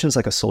intuition is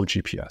like a soul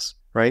GPS,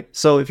 right?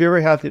 So if you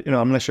ever have,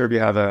 I'm not sure if you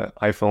have an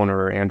iPhone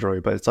or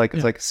Android, but it's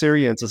like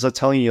Siri, and it's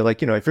telling you,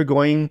 like, if you're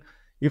going,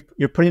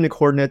 you're putting the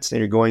coordinates and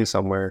you're going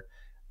somewhere.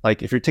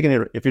 Like if you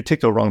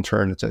take the wrong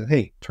turn, it says,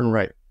 hey, turn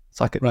right. It's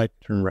like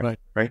turn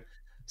right?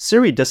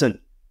 Siri doesn't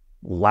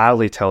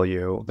loudly tell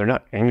you. They're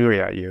not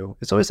angry at you.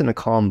 It's always in a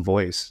calm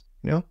voice.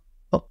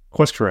 Oh,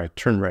 course correct,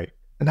 turn right.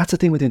 And that's the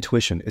thing with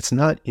intuition. It's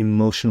not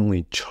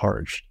emotionally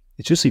charged.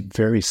 It's usually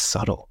very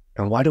subtle.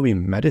 And why do we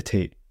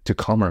meditate to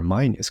calm our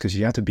mind? Is because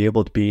you have to be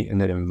able to be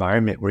in an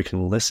environment where you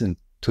can listen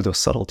to those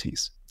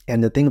subtleties.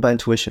 And the thing about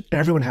intuition,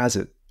 everyone has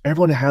it.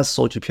 Everyone has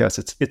soul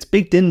GPS. It's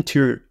baked into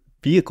your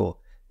vehicle.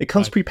 It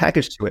comes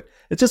prepackaged to it.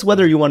 It's just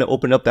whether you want to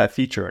open up that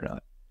feature or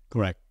not.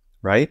 Correct.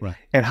 Right?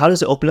 And how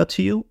does it open up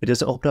to you? It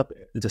doesn't open up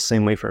the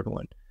same way for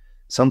everyone.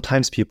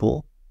 Sometimes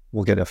people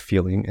will get a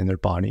feeling in their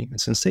body, a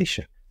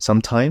sensation.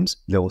 Sometimes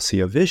they will see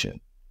a vision.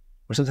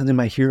 Or sometimes they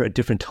might hear a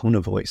different tone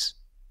of voice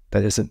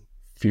that isn't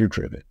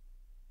fear-driven.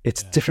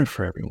 It's different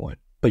for everyone.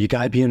 But you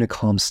got to be in a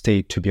calm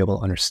state to be able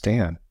to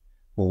understand,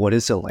 well, what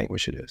is the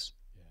language it is?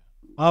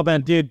 Oh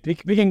man, dude,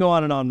 we can go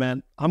on and on,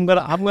 man. I'm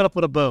gonna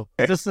put a bow.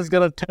 This is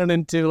gonna turn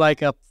into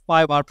like a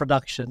 5-hour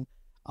production.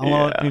 I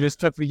want to be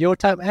respectful for your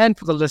time and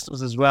for the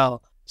listeners as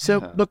well.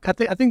 So look, I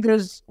think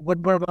there's what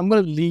I'm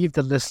gonna leave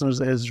the listeners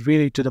is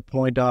really to the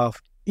point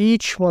of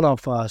each one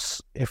of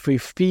us, if we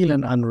feel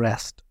an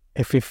unrest,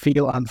 if we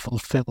feel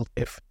unfulfilled,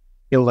 if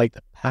we feel like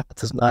the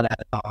path is not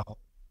at all,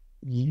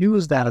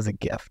 use that as a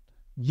gift.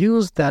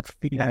 Use that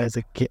feeling as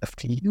a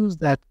gift. Use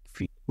that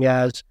feeling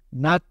as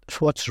not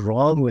what's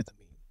wrong with me.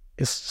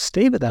 Is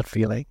stay with that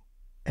feeling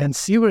and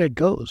see where it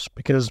goes.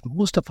 Because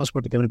most of us,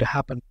 what's going to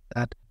happen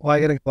that,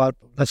 I gotta go out,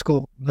 let's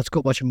go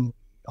watch a movie,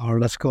 or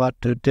let's go out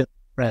to dinner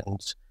with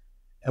friends.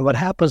 And what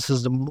happens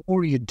is the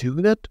more you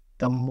do that,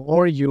 the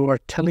more you are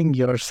telling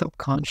your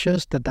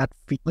subconscious that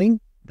feeling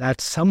that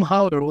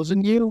somehow arose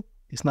in you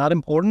is not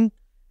important.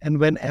 And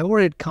whenever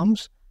it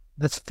comes,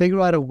 let's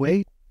figure out a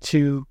way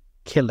to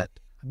kill it.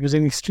 I'm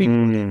using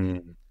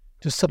extreme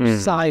to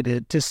subside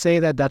it, to say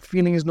that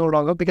feeling is no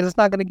longer, because it's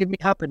not going to give me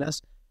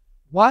happiness.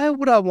 Why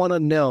would I want to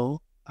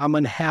know I'm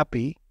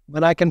unhappy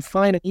when I can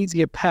find an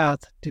easier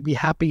path to be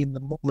happy in the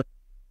moment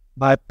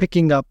by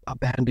picking up a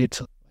Band-Aid.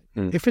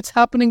 If it's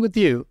happening with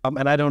you,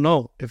 and I don't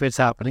know if it's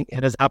happening,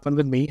 it has happened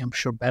with me. I'm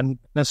sure Ben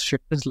has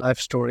shared his life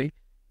story. It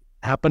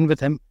happened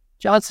with him.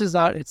 Chances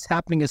are it's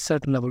happening at a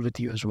certain level with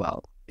you as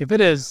well. If it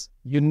is,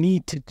 you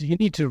need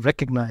to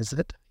recognize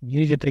it. You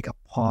need to take a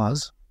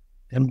pause.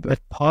 And but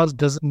pause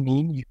doesn't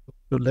mean you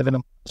live in a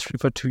monastery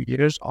for 2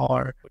 years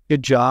or your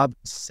job,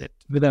 sit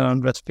with an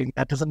unrest feeling.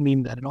 That doesn't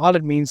mean that. And all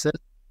it means is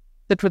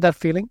sit with that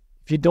feeling.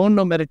 If you don't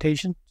know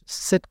meditation,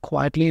 sit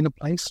quietly in a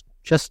place.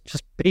 Just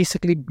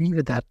basically be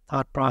with that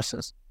thought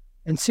process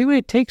and see where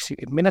it takes you.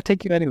 It may not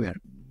take you anywhere.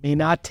 It may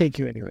not take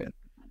you anywhere.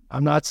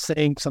 I'm not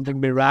saying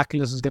something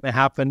miraculous is going to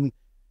happen.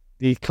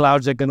 The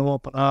clouds are going to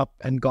open up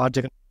and God's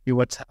going to do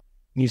what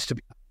needs to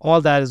be.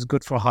 All that is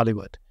good for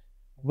Hollywood.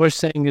 What we're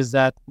saying is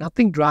that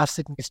nothing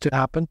drastic needs to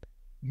happen.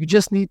 You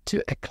just need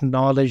to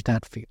acknowledge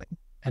that feeling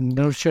and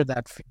nurture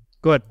that feeling.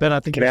 Good, Ben,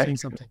 I think you're saying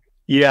something.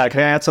 Yeah, can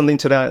I add something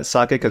to that,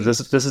 Saket? Because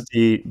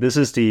this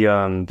is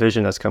the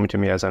vision that's coming to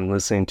me as I'm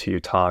listening to you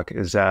talk.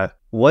 Is that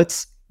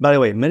by the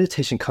way,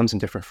 meditation comes in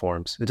different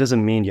forms. It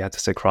doesn't mean you have to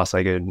sit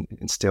cross-legged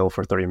and still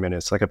for 30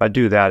 minutes. Like if I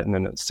do that and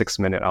then at 6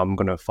 minutes, I'm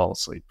going to fall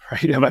asleep,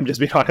 right? If I'm just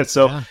being honest.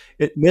 So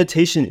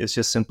meditation is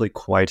just simply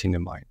quieting the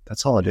mind.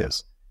 That's all it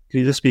is. It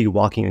could just be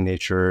walking in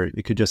nature.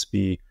 It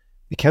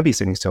can be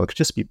sitting still. It could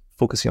just be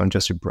focusing on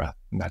just your breath,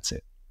 and that's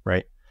it,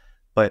 right?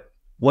 But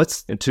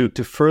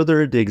to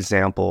further the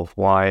example of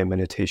why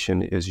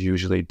meditation is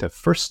usually the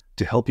first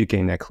to help you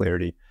gain that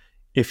clarity.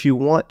 If you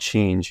want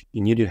change,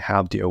 you need to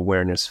have the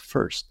awareness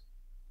first.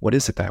 What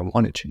is it that I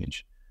want to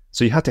change?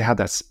 So you have to have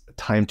that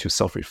time to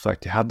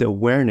self-reflect, to have the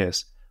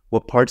awareness,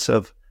 what parts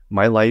of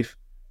my life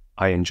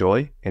I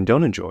enjoy and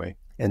don't enjoy.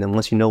 And then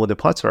once you know what the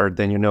parts are,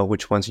 then you know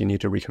which ones you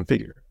need to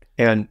reconfigure.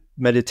 And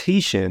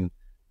meditation,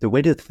 the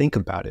way to think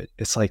about it,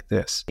 it's like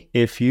this.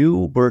 If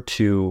you were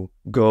to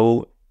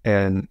go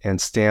and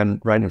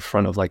stand right in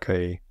front of like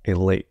a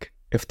lake,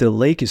 if the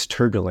lake is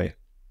turbulent,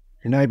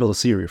 you're not able to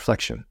see your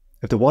reflection.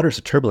 If the waters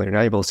are turbulent, you're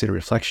not able to see the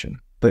reflection.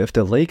 But if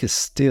the lake is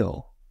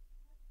still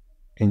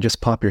and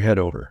just pop your head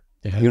over,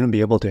 you're going to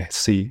be able to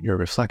see your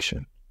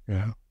reflection.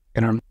 Yeah.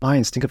 In our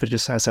minds, think of it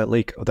just as that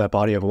lake or that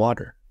body of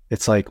water.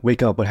 It's like,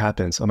 wake up, what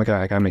happens? Oh my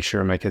God, I got to make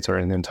sure my kids are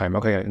in time.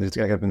 Okay, I got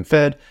to been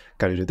fed,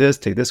 got to do this,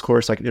 take this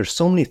course. Like there's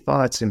so many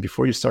thoughts. And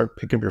before you start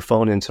picking up your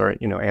phone and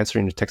start,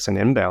 answering the texts and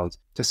inbounds,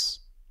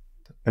 just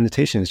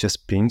meditation is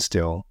just being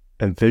still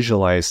and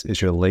visualize,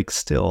 is your lake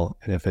still?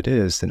 And if it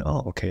is, then,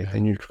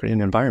 then you create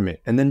an environment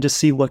and then just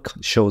see what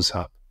shows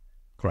up.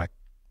 Correct.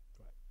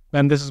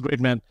 Man, this is great,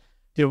 man.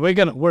 Yeah, we're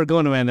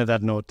going to end at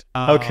that note.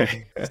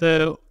 Okay.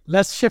 So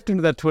let's shift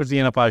into that towards the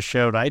end of our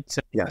show, right?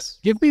 So yes.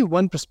 Give me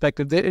one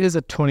perspective. There is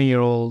a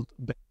 20-year-old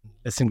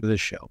listening to this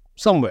show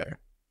somewhere,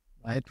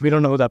 right? We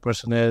don't know who that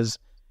person is.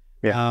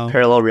 Yeah.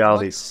 Parallel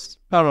realities.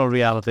 Parallel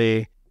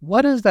reality.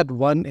 What is that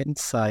one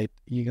insight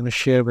you're going to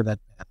share with that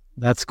man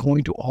that's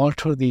going to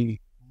alter the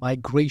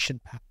migration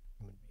path?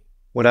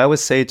 What I would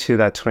say to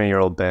that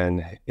 20-year-old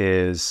Ben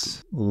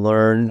is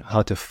learn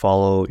how to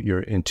follow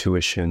your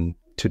intuition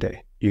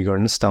today. You're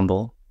going to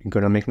stumble, you're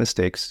going to make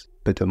mistakes,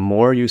 but the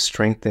more you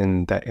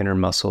strengthen that inner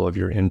muscle of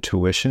your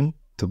intuition,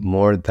 the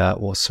more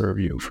that will serve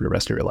you for the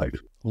rest of your life.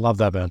 Love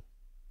that, Ben.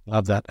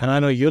 Love that. And I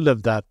know you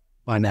lived that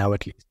by now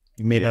at least.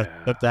 You may not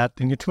live that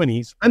in your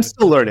 20s. I'm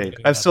still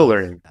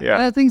learning.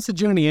 Yeah. I think it's a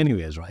journey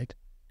anyways, right?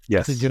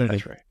 Yes, it's a journey.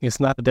 That's right. It's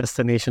not a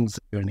destination, it's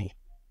a journey.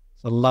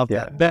 So love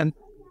that. Ben,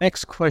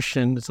 next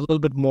question is a little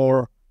bit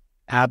more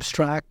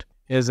abstract,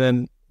 is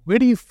in where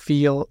do you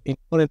feel in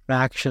your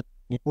interaction,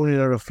 in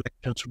your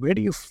reflections, where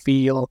do you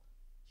feel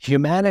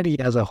humanity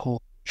as a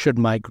whole should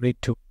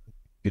migrate to in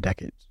a few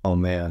decades? Oh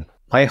man,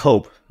 my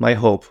hope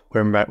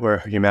where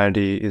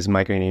humanity is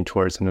migrating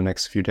towards in the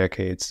next few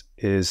decades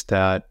is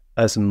that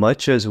as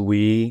much as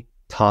we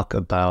talk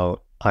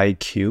about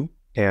IQ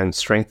and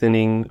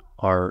strengthening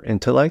our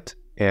intellect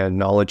and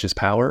knowledge is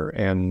power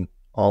and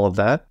all of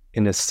that,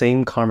 in the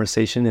same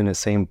conversation, in the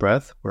same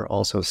breath, we're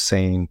also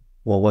saying,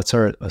 well, what's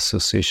our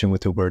association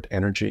with the word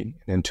energy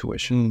and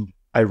intuition?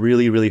 I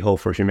really, really hope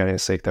for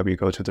humanity's sake that we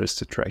go to this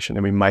direction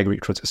and we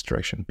migrate towards this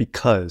direction,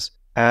 because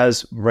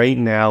as right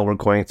now we're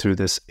going through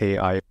this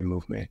AI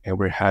movement and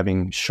we're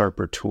having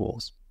sharper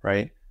tools,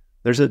 right?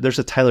 There's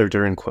a Tyler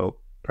Durden quote,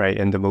 right,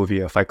 in the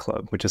movie Fight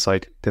Club, which is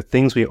like, the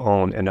things we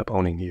own end up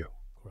owning you.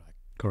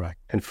 Correct.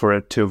 And for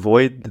it to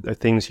avoid the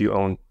things you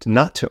own,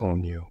 not to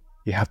own you,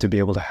 you have to be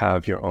able to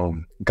have your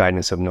own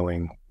guidance of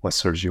knowing what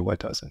serves you, what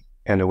doesn't.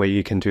 And the way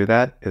you can do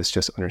that is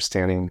just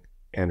understanding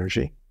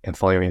energy and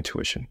following your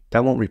intuition.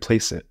 That won't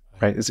replace it,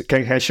 right?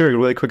 Can I share a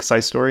really quick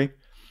side story?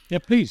 Yeah,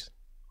 please.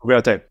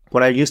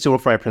 When I used to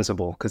work for my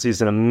principal, because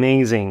he's an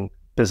amazing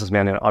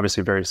businessman and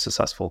obviously very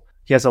successful,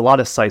 he has a lot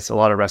of sites, a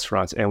lot of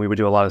restaurants, and we would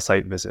do a lot of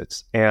site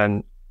visits.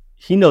 And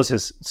he knows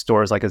his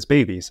stores like his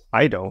babies.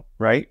 I don't,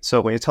 right? So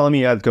when you're telling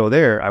me I'd go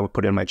there, I would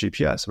put in my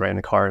GPS, right, in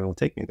the car, and it will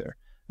take me there.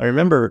 I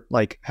remember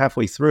like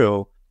halfway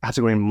through,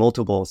 after going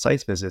multiple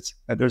site visits,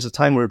 there's a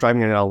time we were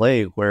driving in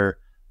LA where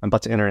I'm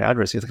about to enter an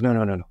address. He's like,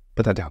 no,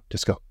 put that down.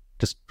 Just go.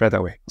 just drive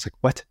that way. I was like,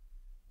 what?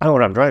 I don't know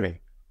what I'm driving.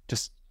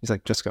 He's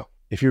like, just go.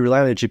 If you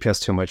rely on the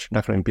GPS too much, you're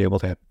not going to be able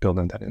to build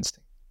in that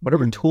instinct.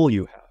 Whatever tool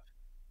you have.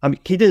 I mean,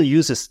 he didn't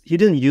use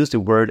the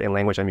word and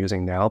language I'm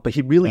using now, but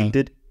he really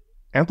did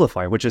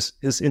amplify, which is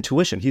his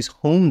intuition. He's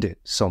honed it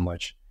so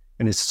much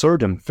and it's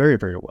served him very,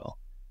 very well,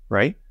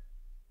 right?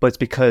 But it's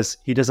because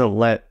he doesn't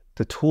let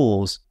the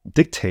tools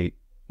dictate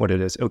what it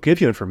is. It'll give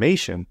you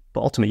information,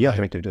 but ultimately you have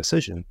to make the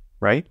decision,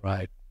 right?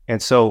 Right.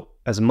 And so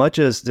as much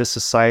as this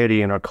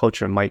society and our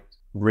culture might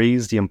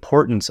raise the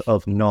importance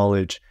of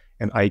knowledge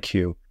and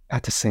IQ,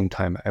 at the same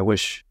time,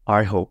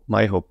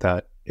 my hope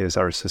that is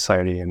our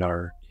society and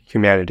our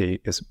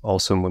humanity is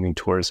also moving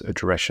towards a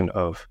direction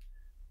of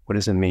what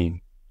does it mean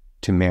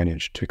to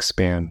manage, to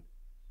expand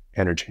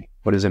energy?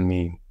 What does it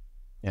mean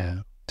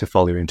to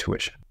follow your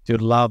intuition?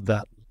 Dude, love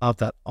that. Love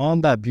that. On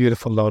that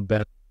beautiful note,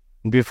 Ben,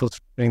 beautiful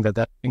thing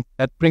that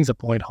brings a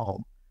point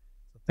home.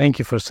 Thank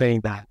you for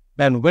saying that.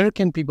 Ben, where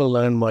can people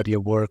learn about your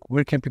work?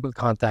 Where can people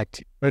contact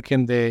you? Where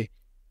can they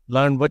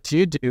learn what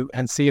you do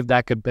and see if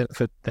that could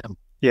benefit them?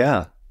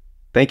 Yeah.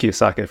 Thank you,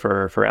 Saket,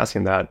 for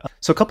asking that.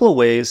 So a couple of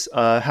ways.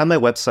 I have my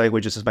website,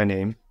 which is just my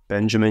name,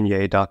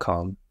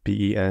 benjaminyeh.com,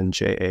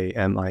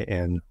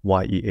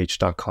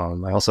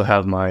 BenjaminYeh.com. I also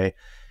have my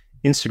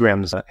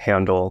Instagram's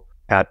handle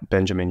at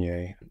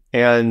benjaminyeh.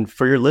 And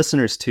for your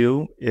listeners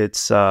too,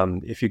 it's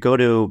if you go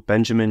to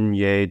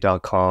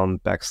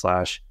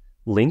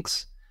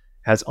benjaminyeh.com/links,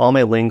 has all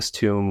my links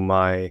to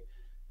my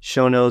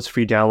show notes,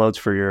 free downloads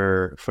for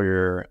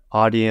your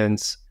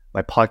audience,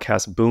 my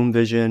podcast, Boom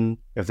Vision.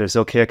 If there's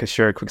okay, I could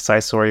share a quick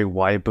side story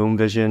why Boom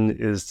Vision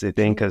is the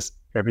thing, because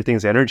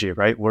everything's energy,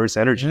 right? Where's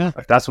energy? Yeah.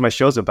 If that's what my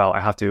show's about,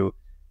 I have to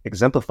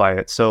exemplify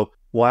it. So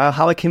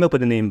how I came up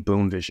with the name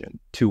Boom Vision,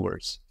 2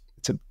 words.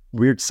 It's a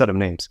weird set of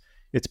names.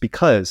 It's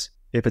because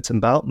if it's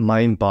about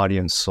mind, body,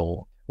 and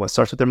soul, what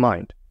starts with their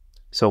mind?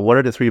 So what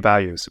are the 3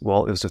 values?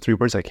 Well, it was the 3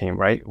 words that came,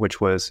 right? Which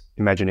was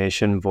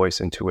imagination, voice,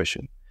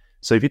 intuition.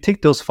 So if you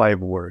take those 5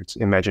 words,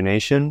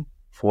 imagination,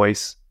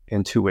 voice,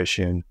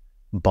 intuition,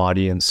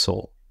 body, and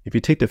soul. If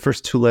you take the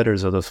first 2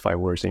 letters of those 5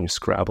 words and you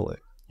scrabble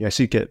it, you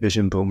actually get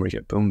vision boom, or you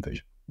get boom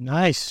vision.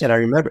 Nice. And I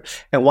remember,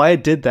 and why I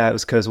did that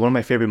was because one of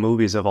my favorite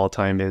movies of all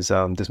time is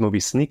this movie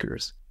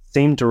Sneakers.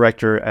 Same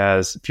director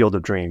as Field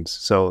of Dreams.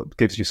 So it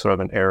gives you sort of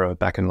an era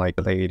back in like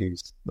the late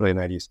 80s, early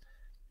 90s.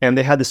 And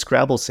they had the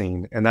Scrabble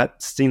scene, and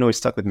that scene always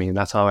stuck with me. And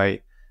that's how I'm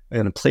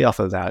going to play off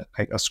of that.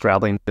 I was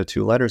scrabbling the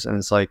 2 letters, and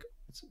it's like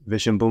it's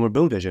vision boom or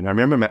boom vision. I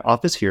remember in my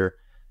office here,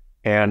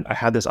 and I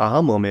had this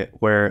aha moment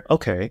where,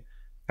 okay,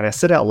 and I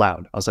said it out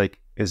loud. I was like,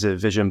 is it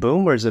vision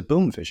boom or is it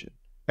boom vision?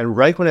 And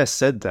right when I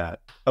said that,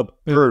 a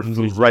bird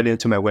flew right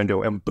into my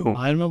window and boom.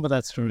 I remember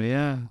that story,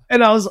 yeah.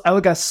 And I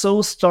got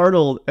so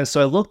startled. And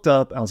so I looked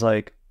up, I was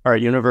like, all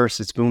right, universe,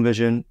 it's boom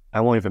vision.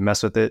 I won't even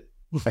mess with it.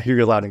 I hear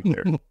you loud and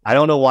clear. I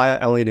don't know why.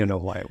 I only don't know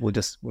why. We'll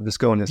just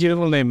go in this.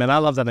 Beautiful name, man. I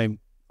love that name.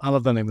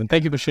 And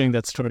thank you for sharing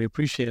that story.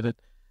 Appreciate it.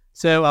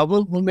 So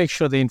we'll make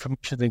sure the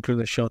information is included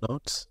in the show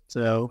notes.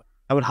 So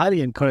I would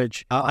highly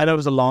encourage, I know it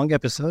was a long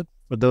episode.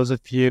 For those of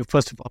you,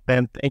 first of all,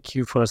 Ben, thank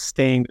you for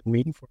staying with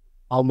me for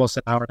almost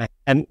an hour.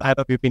 And I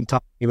know we've been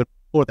talking even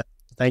before that.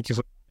 Thank you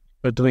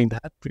for doing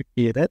that.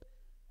 Appreciate it.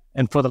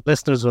 And for the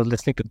listeners who are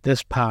listening to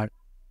this part,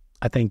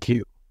 I thank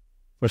you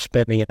for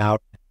spending an hour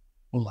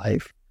of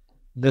life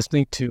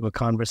listening to a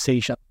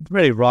conversation,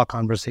 very raw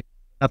conversation.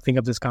 Nothing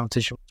of this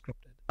conversation was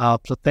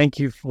scripted. So thank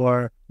you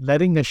for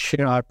letting us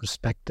share our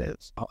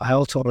perspectives. I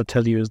also want to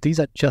tell you is these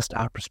are just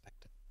our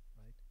perspectives.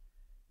 Right?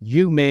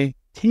 You may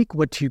take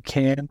what you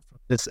can from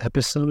this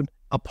episode,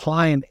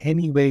 apply in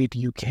any way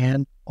you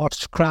can, or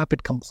scrap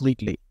it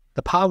completely.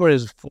 The power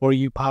is for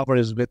you. Power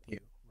is with you.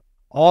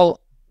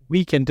 All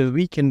we can do,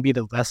 we can be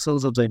the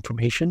vessels of the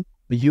information,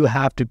 but you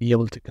have to be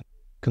able to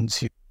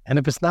consume. And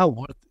if it's not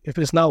worth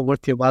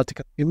your while to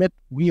consume it,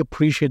 we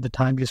appreciate the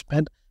time you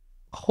spent.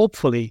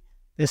 Hopefully,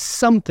 there's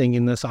something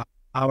in this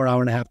hour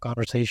and a half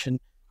conversation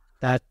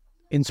that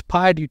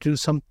inspired you to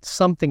do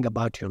something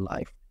about your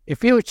life.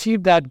 If you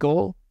achieve that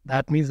goal,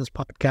 that means this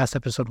podcast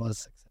episode was a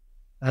success.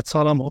 That's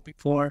all I'm hoping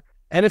for.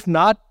 And if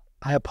not,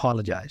 I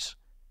apologize.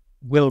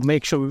 We'll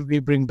make sure we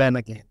bring Ben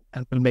again,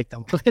 and we'll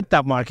hit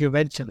that mark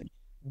eventually.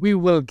 We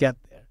will get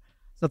there.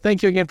 So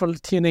thank you again for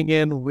tuning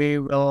in. We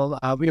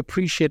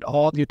appreciate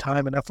all your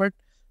time and effort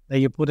that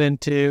you put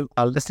into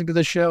listening to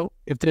the show.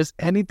 If there's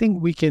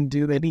anything we can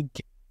do, any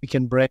gift we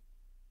can bring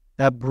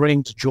that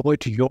brings joy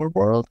to your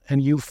world,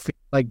 and you feel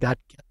like that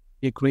can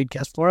be a great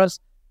guest for us,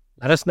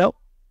 let us know.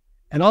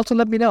 And also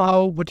let me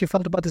know what you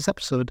felt about this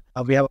episode.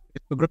 We have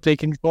a group that you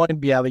can join.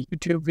 We have a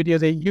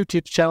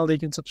YouTube channel that you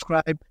can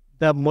subscribe.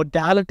 The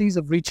modalities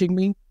of reaching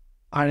me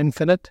are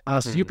infinite.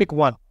 So you pick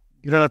one.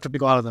 You don't have to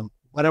pick all of them.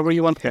 Whatever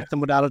you want to pick the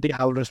modality,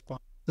 I will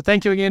respond. So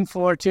thank you again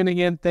for tuning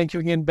in. Thank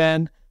you again,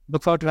 Ben.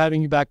 Look forward to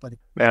having you back, buddy.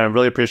 Man, I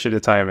really appreciate the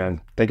time, man.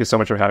 Thank you so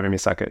much for having me,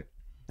 Saket.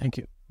 Thank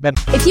you. Ben.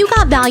 If you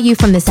got value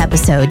from this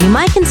episode, you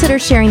might consider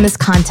sharing this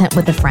content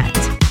with a friend.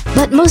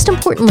 But most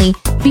importantly,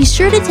 be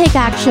sure to take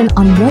action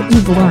on what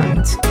you've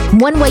learned.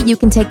 One way you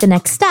can take the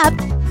next step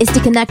is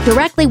to connect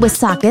directly with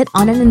Saket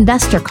on an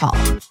investor call.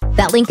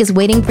 That link is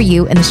waiting for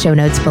you in the show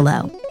notes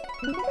below.